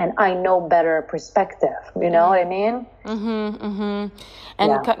arrogant and I know better perspective. You know what I mean?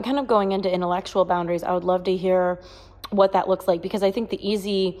 And kind of going into intellectual boundaries, I would love to hear what that looks like, because I think the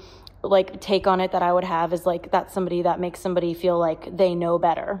easy take on it that I would have is that's somebody that makes somebody feel like they know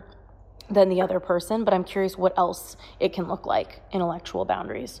better than the other person. But I'm curious what else it can look like, intellectual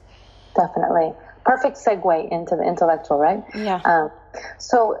boundaries. Definitely. Perfect segue into the intellectual, right? Yeah.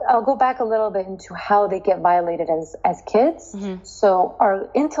 So I'll go back a little bit into how they get violated as kids. So our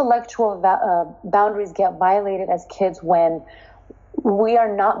intellectual boundaries get violated as kids when we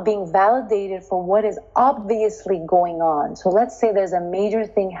are not being validated for what is obviously going on. So let's say there's a major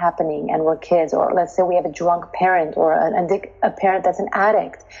thing happening and we're kids, or let's say we have a drunk parent or a parent that's an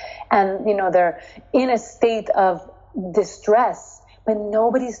addict, and they're in a state of distress, but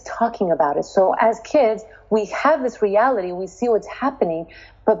nobody's talking about it. So as kids, we have this reality, we see what's happening,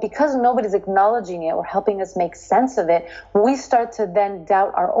 but because nobody's acknowledging it or helping us make sense of it, we start to then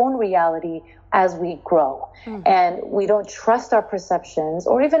doubt our own reality as we grow. And we don't trust our perceptions,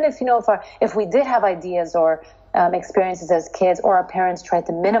 or even if we did have ideas or experiences as kids, or our parents tried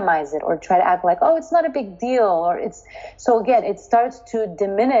to minimize it or try to act like, oh, it's not a big deal, so again, it starts to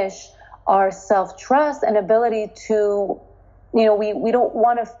diminish our self-trust and ability to, we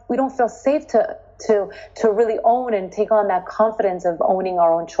don't feel safe to really own and take on that confidence of owning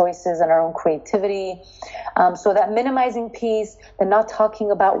our own choices and our own creativity. So that minimizing piece, the not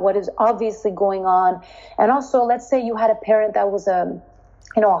talking about what is obviously going on. And also, let's say you had a parent that was a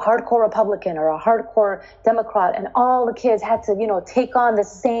hardcore Republican or a hardcore Democrat, and all the kids had to, take on the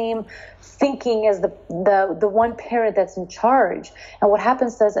same thinking as the one parent that's in charge. And what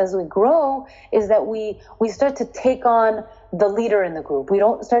happens to us as we grow is that we start to take on the leader in the group. We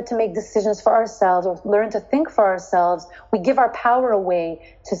don't start to make decisions for ourselves or learn to think for ourselves. We give our power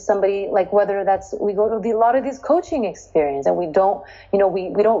away to somebody, whether that's, we go to a lot of these coaching experience, and we don't, we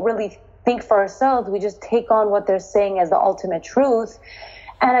don't really think for ourselves. We just take on what they're saying as the ultimate truth.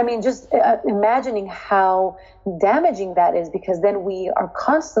 And I mean, just imagining how damaging that is, because then we are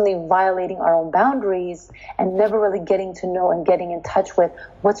constantly violating our own boundaries and never really getting to know and getting in touch with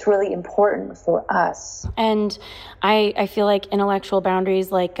what's really important for us. And I feel like intellectual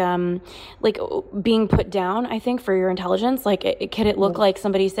boundaries, like being put down, I think, for your intelligence, can it look like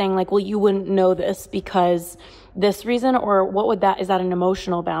somebody saying well, you wouldn't know this because this reason, or is that an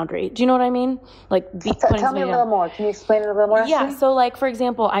emotional boundary? Do you know what I mean? Tell me a little more. Can you explain it a little more? Yeah. Actually? So for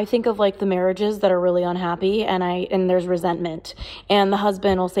example, I think of the marriages that are really unhappy, and there's resentment, and the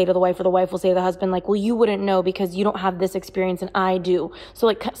husband will say to the wife, or the wife will say to the husband, well, you wouldn't know because you don't have this experience and I do.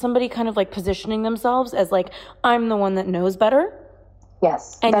 So somebody kind of positioning themselves as I'm the one that knows better.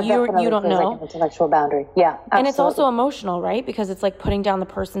 Yes. And you don't know. An intellectual boundary. Yeah. Absolutely. And it's also emotional, right? Because it's putting down the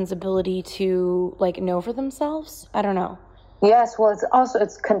person's ability to know for themselves. I don't know. Yes, well,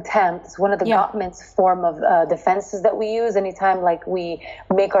 it's contempt. It's one of the Gottman's form of defenses that we use anytime we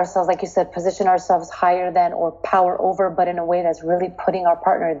make ourselves, like you said, position ourselves higher than or power over, but in a way that's really putting our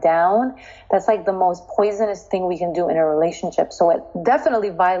partner down. That's the most poisonous thing we can do in a relationship. So it definitely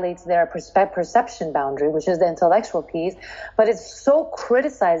violates their perception boundary, which is the intellectual piece, but it's so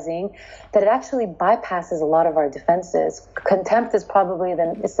criticizing that it actually bypasses a lot of our defenses. Contempt is probably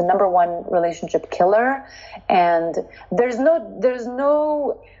it's the number one relationship killer, and there's no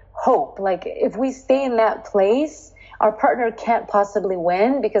hope. If we stay in that place, our partner can't possibly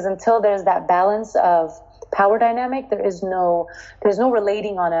win, because until there's that balance of power dynamic, there's no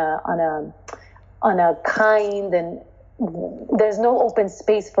relating on a kind, and there's no open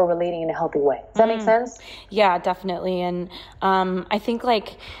space for relating in a healthy way. Does that make sense? Yeah, definitely. And I think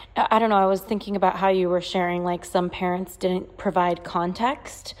I don't know, I was thinking about how you were sharing some parents didn't provide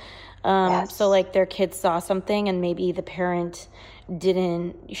context. Yes. So their kids saw something and maybe the parent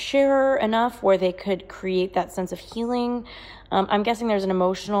didn't share enough where they could create that sense of healing. I'm guessing there's an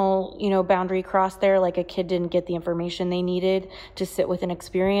emotional, boundary cross there. A kid didn't get the information they needed to sit with an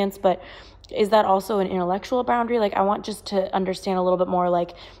experience, but is that also an intellectual boundary? I want just to understand a little bit more,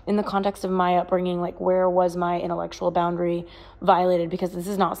 in the context of my upbringing, where was my intellectual boundary violated? Because this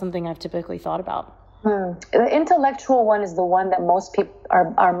is not something I've typically thought about. The intellectual one is the one that most people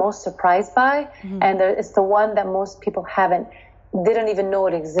are most surprised by, and it's the one that most people didn't even know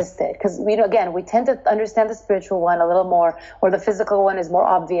it existed. Because again, we tend to understand the spiritual one a little more, or the physical one is more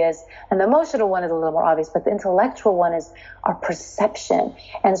obvious, and the emotional one is a little more obvious. But the intellectual one is our perception.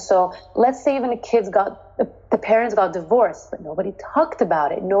 And so, let's say even the kids got the parents got divorced, but nobody talked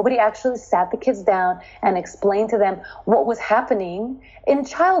about it. Nobody actually sat the kids down and explained to them what was happening in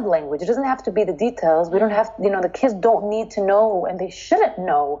child language. It doesn't have to be the details. We don't have, the kids don't need to know, and they shouldn't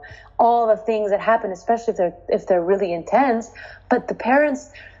know all the things that happen, especially if they're really intense. But the parents'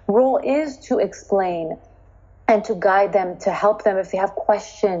 role is to explain and to guide them, to help them if they have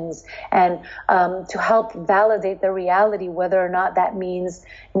questions, and to help validate the reality, whether or not that means,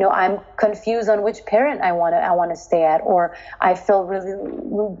 I'm confused on which parent I want to stay at, or I feel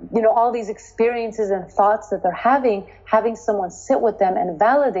really, all these experiences and thoughts that they're having someone sit with them and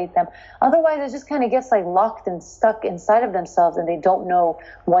validate them. Otherwise, it just kind of gets like locked and stuck inside of themselves, and they don't know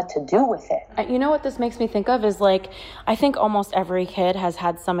what to do with it. You know what this makes me think of is I think almost every kid has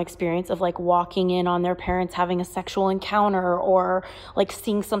had some experience of walking in on their parents having a sexual encounter, or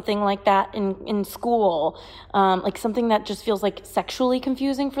seeing something like that in school, something that just feels sexually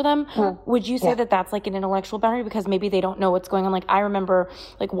confusing for them. Would you say that that's an intellectual boundary because maybe they don't know what's going on? I remember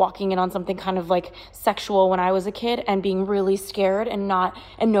walking in on something kind of sexual when I was a kid and being really scared and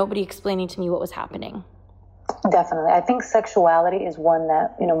nobody explaining to me what was happening. Definitely. I think sexuality is one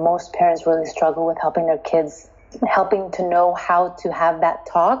that, most parents really struggle with, helping their kids, helping to know how to have that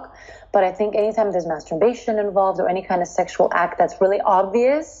talk. But I think anytime there's masturbation involved or any kind of sexual act that's really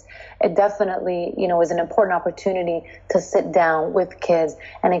obvious, it definitely, is an important opportunity to sit down with kids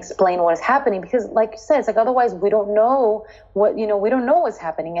and explain what is happening. Because like you said, it's otherwise we don't know we don't know what's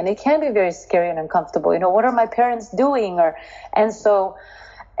happening. And it can be very scary and uncomfortable. What are my parents doing? And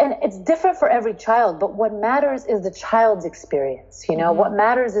it's different for every child, but what matters is the child's experience. What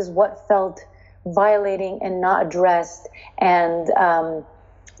matters is what felt violating and not addressed and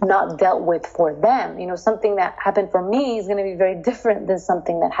not dealt with for them. Something that happened for me is going to be very different than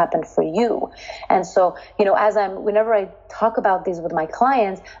something that happened for you. And so, whenever I talk about these with my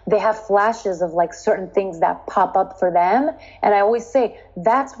clients, they have flashes of certain things that pop up for them. And I always say,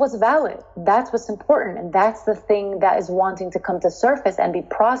 that's what's valid. That's what's important. And that's the thing that is wanting to come to surface and be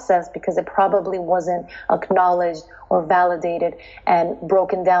processed because it probably wasn't acknowledged or validated and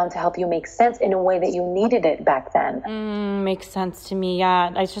broken down to help you make sense in a way that you needed it back then. Makes sense to me.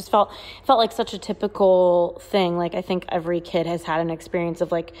 Yeah. I just felt like such a typical thing. I think every kid has had an experience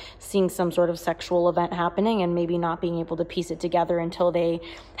of seeing some sort of sexual event happening and maybe not being able to piece it together until they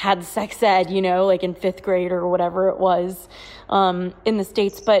had sex ed, in fifth grade or whatever it was, in the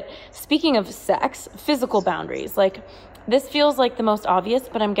States. But speaking of sex, physical boundaries, this feels like the most obvious,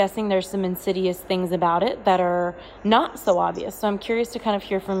 but I'm guessing there's some insidious things about it that are not so obvious. So I'm curious to kind of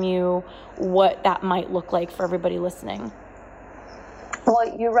hear from you what that might look like for everybody listening.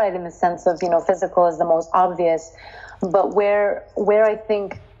 Well, you're right in the sense of, physical is the most obvious, but where I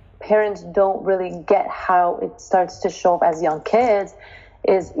think parents don't really get how it starts to show up as young kids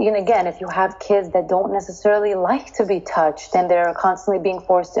is, again, if you have kids that don't necessarily like to be touched and they're constantly being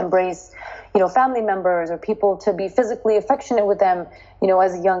forced to embrace family members or people to be physically affectionate with them,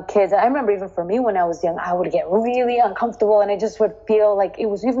 as young kids. And I remember even for me when I was young, I would get really uncomfortable and I just would feel like it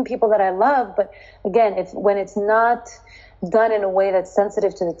was even people that I love. But again, when it's not done in a way that's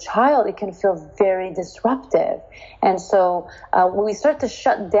sensitive to the child, it can feel very disruptive. And so when we start to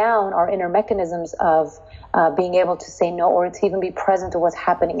shut down our inner mechanisms of being able to say no or to even be present to what's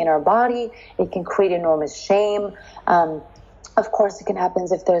happening in our body, it can create enormous shame. Of course, it can happen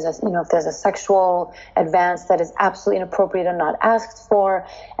if there's a sexual advance that is absolutely inappropriate and not asked for,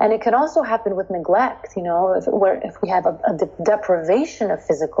 and it can also happen with neglect. If we have a deprivation of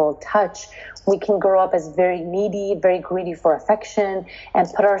physical touch, we can grow up as very needy, very greedy for affection, and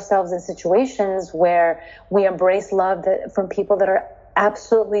put ourselves in situations where we embrace love from people that are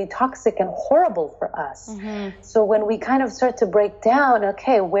absolutely toxic and horrible for us. So when we kind of start to break down,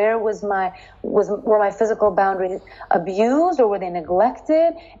 okay, where were my physical boundaries abused or were they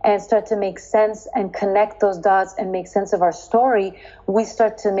neglected, and start to make sense and connect those dots and make sense of our story, we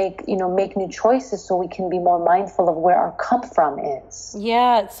start to make new choices so we can be more mindful of where our come from is.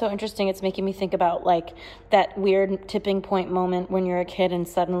 Yeah, it's so interesting. It's making me think about that weird tipping point moment when you're a kid and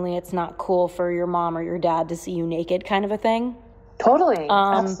suddenly it's not cool for your mom or your dad to see you naked kind of a thing. Totally.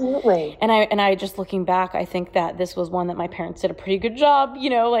 Absolutely. And I just looking back, I think that this was one that my parents did a pretty good job.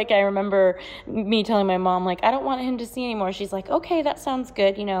 I remember me telling my mom, I don't want him to see anymore. She's like, okay, that sounds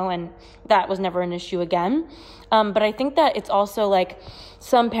good, and that was never an issue again. But I think that it's also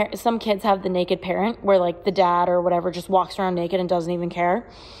some kids have the naked parent where the dad or whatever just walks around naked and doesn't even care.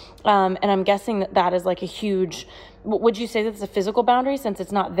 And I'm guessing that is a huge, would you say that's a physical boundary since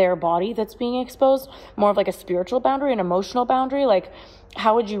it's not their body that's being exposed, more of a spiritual boundary, an emotional boundary?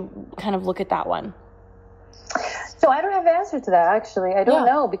 How would you kind of look at that one? So I don't have an answer to that, actually. I don't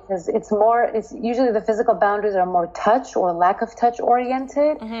know, because it's usually the physical boundaries are more touch or lack of touch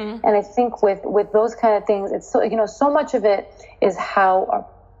oriented. And I think with those kind of things, it's so, so much of it is how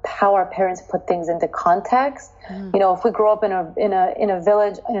our parents put things into context. If we grow up in a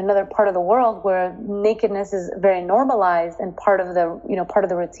village in another part of the world where nakedness is very normalized and part of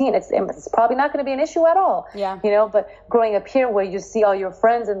the routine, it's probably not going to be an issue at all. But growing up here where you see all your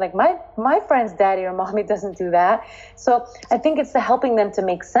friends and like my friend's daddy or mommy doesn't do that. So I think it's helping them to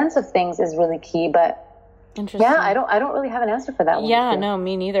make sense of things is really key. But interesting. Yeah, I don't really have an answer for that one. Yeah, no,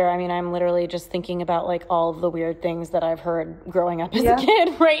 me neither. I mean, I'm literally just thinking about like all of the weird things that I've heard growing up as a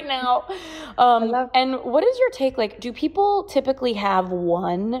kid right now. And what is your take? Like, do people typically have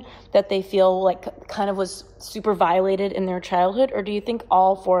one that they feel like kind of was super violated in their childhood? Or do you think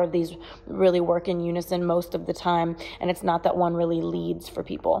all four of these really work in unison most of the time and it's not that one really leads for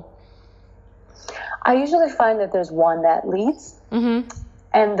people? I usually find that there's one that leads.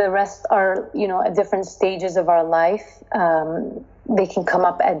 And the rest are, at different stages of our life. They can come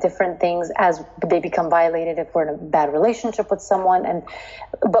up at different things as they become violated if we're in a bad relationship with someone.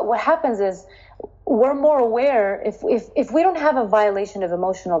 But what happens is we're more aware if we don't have a violation of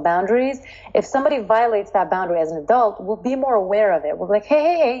emotional boundaries, if somebody violates that boundary as an adult, we'll be more aware of it. We're like,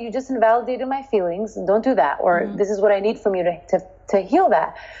 hey, you just invalidated my feelings. Don't do that. Or this is what I need from you to heal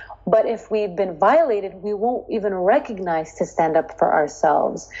that. But if we've been violated, we won't even recognize to stand up for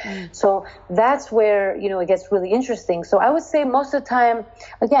ourselves. So that's where, it gets really interesting. So I would say most of the time,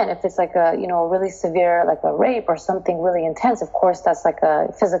 again, if it's like a, really severe, like a rape or something really intense, of course, that's like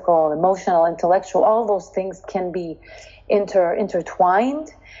a physical, emotional, intellectual, all those things can be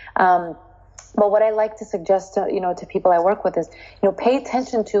intertwined. But what I like to suggest to people I work with is, pay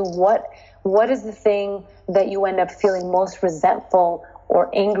attention to what is the thing that you end up feeling most resentful or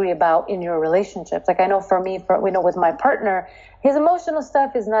angry about in your relationships. Like I know for me, with my partner, his emotional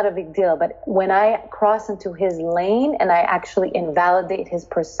stuff is not a big deal. But when I cross into his lane and I actually invalidate his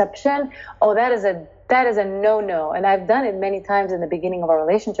perception, that is a no-no. And I've done it many times in the beginning of our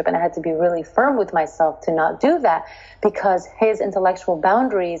relationship. And I had to be really firm with myself to not do that because his intellectual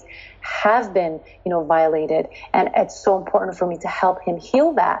boundaries have been, violated. And it's so important for me to help him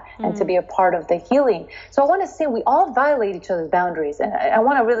heal that and to be a part of the healing. So I want to say we all violate each other's boundaries. And I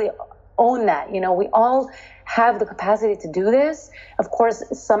want to really own that. We all have the capacity to do this. Of course,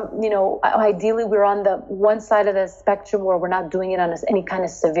 ideally we're on the one side of the spectrum where we're not doing it on any kind of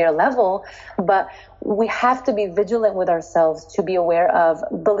severe level, but we have to be vigilant with ourselves to be aware of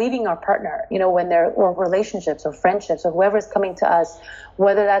believing our partner, when they're, or relationships or friendships or whoever's coming to us,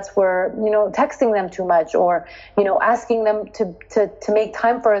 whether that's we're, texting them too much or, asking them to make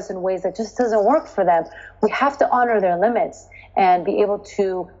time for us in ways that just doesn't work for them. We have to honor their limits and be able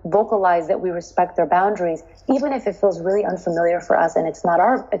to vocalize that we respect their boundaries, even if it feels really unfamiliar for us and it's not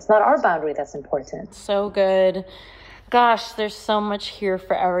our boundary that's important. So good. Gosh, there's so much here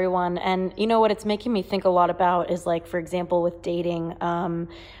for everyone. And you know what it's making me think a lot about is like, for example, with dating,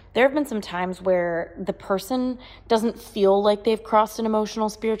 there have been some times where the person doesn't feel like they've crossed an emotional,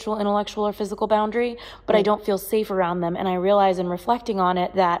 spiritual, intellectual, or physical boundary, but I don't feel safe around them. And I realize in reflecting on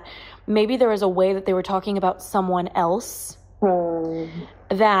it that maybe there was a way that they were talking about someone else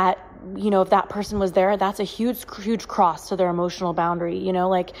that, if that person was there, that's a huge, huge cross to their emotional boundary,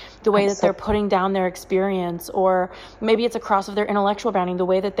 like the way that they're putting down their experience, or maybe it's a cross of their intellectual boundary, the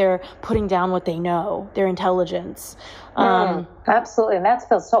way that they're putting down what they know, their intelligence. Absolutely. And that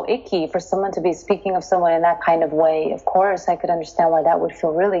feels so icky for someone to be speaking of someone in that kind of way. Of course, I could understand why that would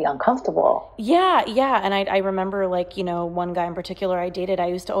feel really uncomfortable. Yeah. And I remember one guy in particular I dated, I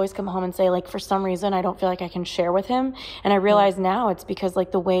used to always come home and say for some reason, I don't feel like I can share with him. And I realize now it's because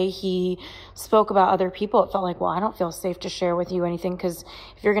the way he spoke about other people, it felt like, well, I don't feel safe to share with you anything. Because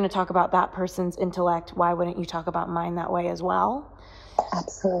if you're going to talk about that person's intellect, why wouldn't you talk about mine that way as well?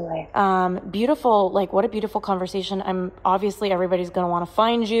 Absolutely. Beautiful. What a beautiful conversation. Obviously everybody's going to want to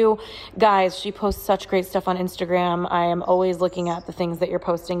find you guys. She posts such great stuff on Instagram. I am always looking at the things that you're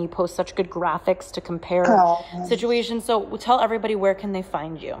posting. You post such good graphics to compare situations. So tell everybody, where can they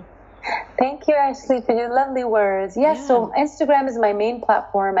find you? Thank you, Ashley, for your lovely words. Yes, yeah. So Instagram is my main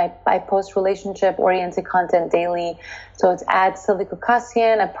platform. I post relationship-oriented content daily. So it's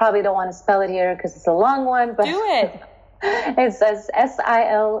 @SylvieKokossian. I probably don't want to spell it here because it's a long one. But do it. It says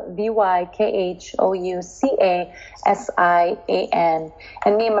SILVYKHOUCASIAN.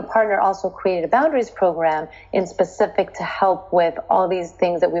 And me and my partner also created a boundaries program in specific to help with all these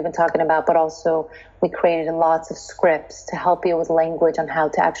things that we've been talking about, but also we created lots of scripts to help you with language on how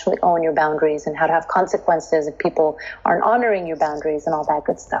to actually own your boundaries and how to have consequences if people aren't honoring your boundaries and all that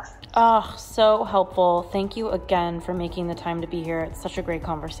good stuff. Oh, so helpful. Thank you again for making the time to be here. It's such a great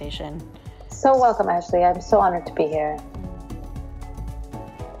conversation. So welcome, Ashley. I'm so honored to be here.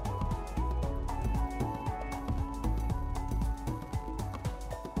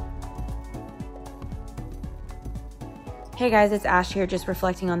 Hey guys, it's Ash here, just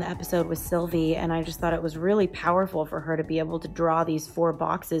reflecting on the episode with Sylvie, and I just thought it was really powerful for her to be able to draw these 4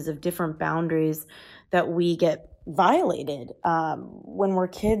 boxes of different boundaries that we get violated when we're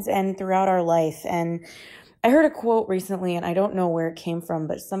kids and throughout our life. And I heard a quote recently, and I don't know where it came from,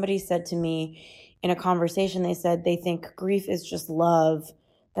 but somebody said to me in a conversation, they said they think grief is just love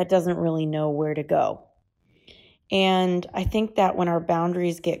that doesn't really know where to go. And I think that when our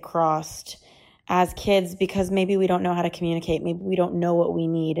boundaries get crossed as kids, because maybe we don't know how to communicate, maybe we don't know what we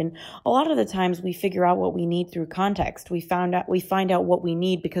need. And a lot of the times we figure out what we need through context. We find out what we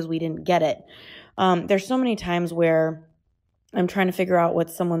need because we didn't get it. There's so many times where I'm trying to figure out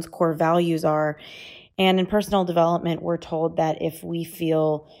what someone's core values are. And in personal development, we're told that if we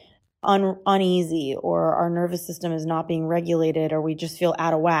feel uneasy or our nervous system is not being regulated or we just feel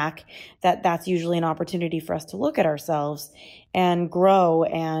out of whack, that's usually an opportunity for us to look at ourselves and grow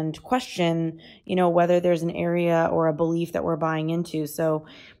and question, whether there's an area or a belief that we're buying into. So,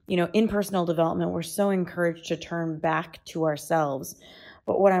 in personal development, we're so encouraged to turn back to ourselves.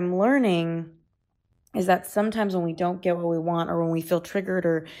 But what I'm learning is that sometimes when we don't get what we want or when we feel triggered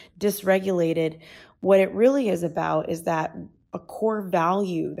or dysregulated, what it really is about is that a core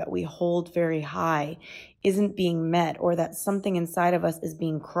value that we hold very high isn't being met, or that something inside of us is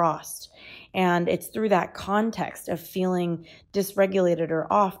being crossed. And it's through that context of feeling dysregulated or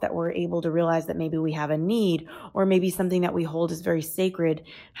off that we're able to realize that maybe we have a need, or maybe something that we hold as very sacred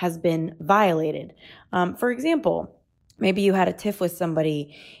has been violated. For example, maybe you had a tiff with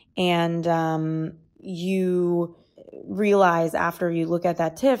somebody and you realize after you look at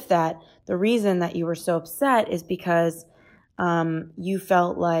that tiff that the reason that you were so upset is because you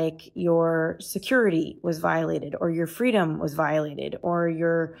felt like your security was violated, or your freedom was violated, or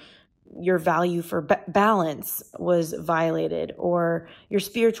your value for balance was violated, or your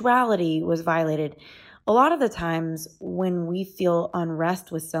spirituality was violated. A lot of the times when we feel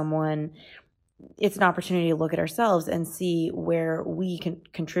unrest with someone, it's an opportunity to look at ourselves and see where we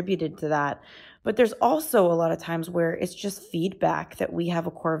contributed to that. But there's also a lot of times where it's just feedback that we have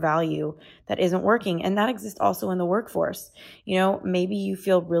a core value that isn't working. And that exists also in the workforce. Maybe you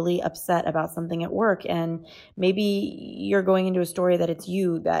feel really upset about something at work, and maybe you're going into a story that it's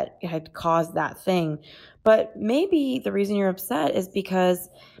you that had caused that thing. But maybe the reason you're upset is because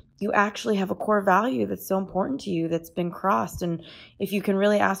you actually have a core value that's so important to you that's been crossed. And if you can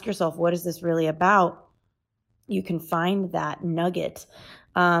really ask yourself, what is this really about? You can find that nugget.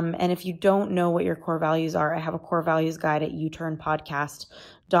 And if you don't know what your core values are, I have a core values guide at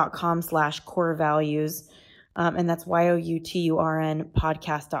youturnpodcast.com/core values. And that's YOUTURN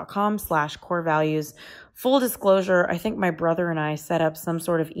podcast.com/core values. Full disclosure, I think my brother and I set up some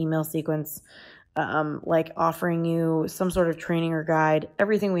sort of email sequence, like offering you some sort of training or guide.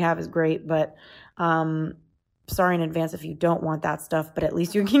 Everything we have is great, but, sorry in advance if you don't want that stuff, but at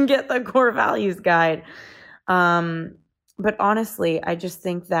least you can get the core values guide. But honestly, I just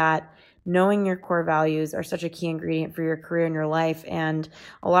think that knowing your core values are such a key ingredient for your career and your life. And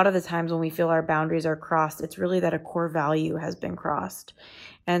a lot of the times when we feel our boundaries are crossed, it's really that a core value has been crossed.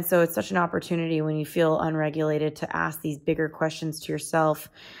 And so it's such an opportunity when you feel unregulated to ask these bigger questions to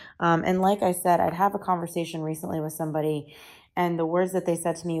yourself. And like I said, I'd have a conversation recently with somebody, and the words that they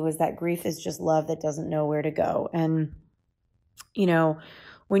said to me was that grief is just love that doesn't know where to go. And,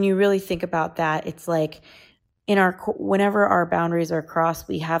 when you really think about that, it's like, whenever our boundaries are crossed,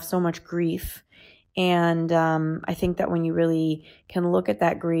 we have so much grief. And I think that when you really can look at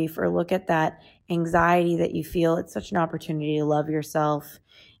that grief or look at that anxiety that you feel, it's such an opportunity to love yourself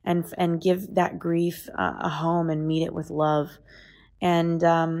and give that grief a home and meet it with love. And,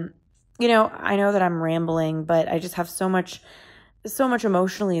 I know that I'm rambling, but I just have so much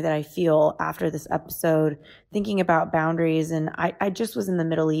emotionally that I feel after this episode, thinking about boundaries. And I just was in the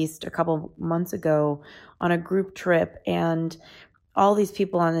Middle East a couple months ago on a group trip, and all these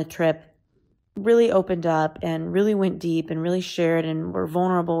people on the trip really opened up and really went deep and really shared and were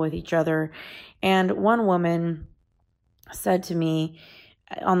vulnerable with each other. And one woman said to me,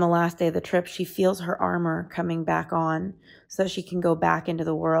 on the last day of the trip, she feels her armor coming back on so that she can go back into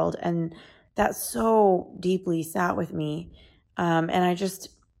the world. And that so deeply sat with me. And I just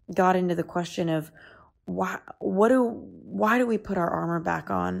got into the question of why do we put our armor back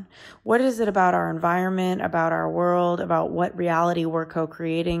on? What is it about our environment, about our world, about what reality we're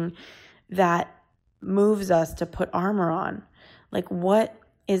co-creating that moves us to put armor on? Like, what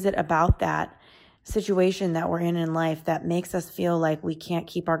is it about that situation that we're in life that makes us feel like we can't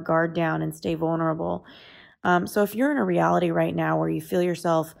keep our guard down and stay vulnerable? So if you're in a reality right now where you feel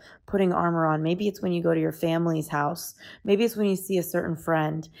yourself putting armor on, maybe it's when you go to your family's house, maybe it's when you see a certain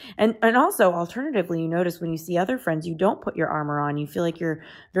friend. And also, alternatively, you notice when you see other friends, you don't put your armor on. You feel like you're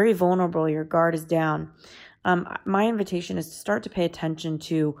very vulnerable, your guard is down. My invitation is to start to pay attention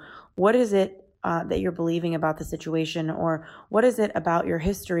to what is it that you're believing about the situation, or what is it about your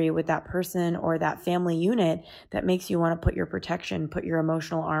history with that person or that family unit that makes you want to put your protection, put your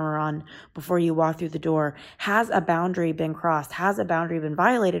emotional armor on before you walk through the door? Has a boundary been crossed? Has a boundary been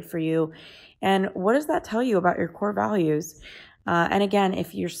violated for you? And what does that tell you about your core values? And again,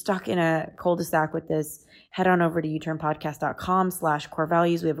 if you're stuck in a cul-de-sac with this, head on over to uturnpodcast.com/core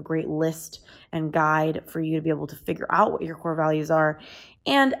values. We have a great list and guide for you to be able to figure out what your core values are.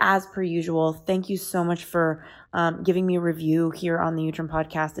 And as per usual, thank you so much for giving me a review here on the U-Turn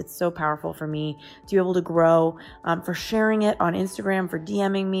Podcast. It's so powerful for me to be able to grow, for sharing it on Instagram, for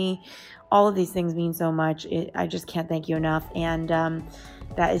DMing me. All of these things mean so much. I just can't thank you enough. And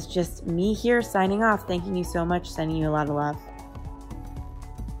that is just me here signing off. Thanking you so much. Sending you a lot of love.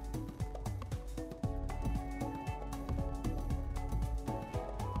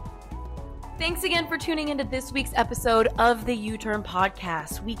 Thanks again for tuning into this week's episode of the U-Turn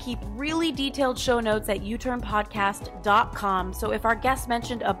Podcast. We keep really detailed show notes at uturnpodcast.com. So if our guest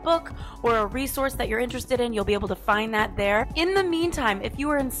mentioned a book or a resource that you're interested in, you'll be able to find that there. In the meantime, if you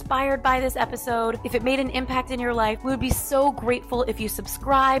were inspired by this episode, if it made an impact in your life, we would be so grateful if you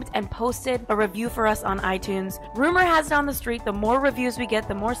subscribed and posted a review for us on iTunes. Rumor has it on the street, the more reviews we get,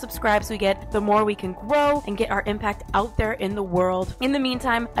 the more subscribes we get, the more we can grow and get our impact out there in the world. In the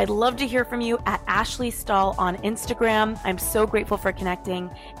meantime, I'd love to hear from you at Ashley Stahl on Instagram. I'm so grateful for connecting,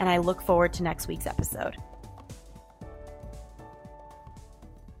 and I look forward to next week's episode.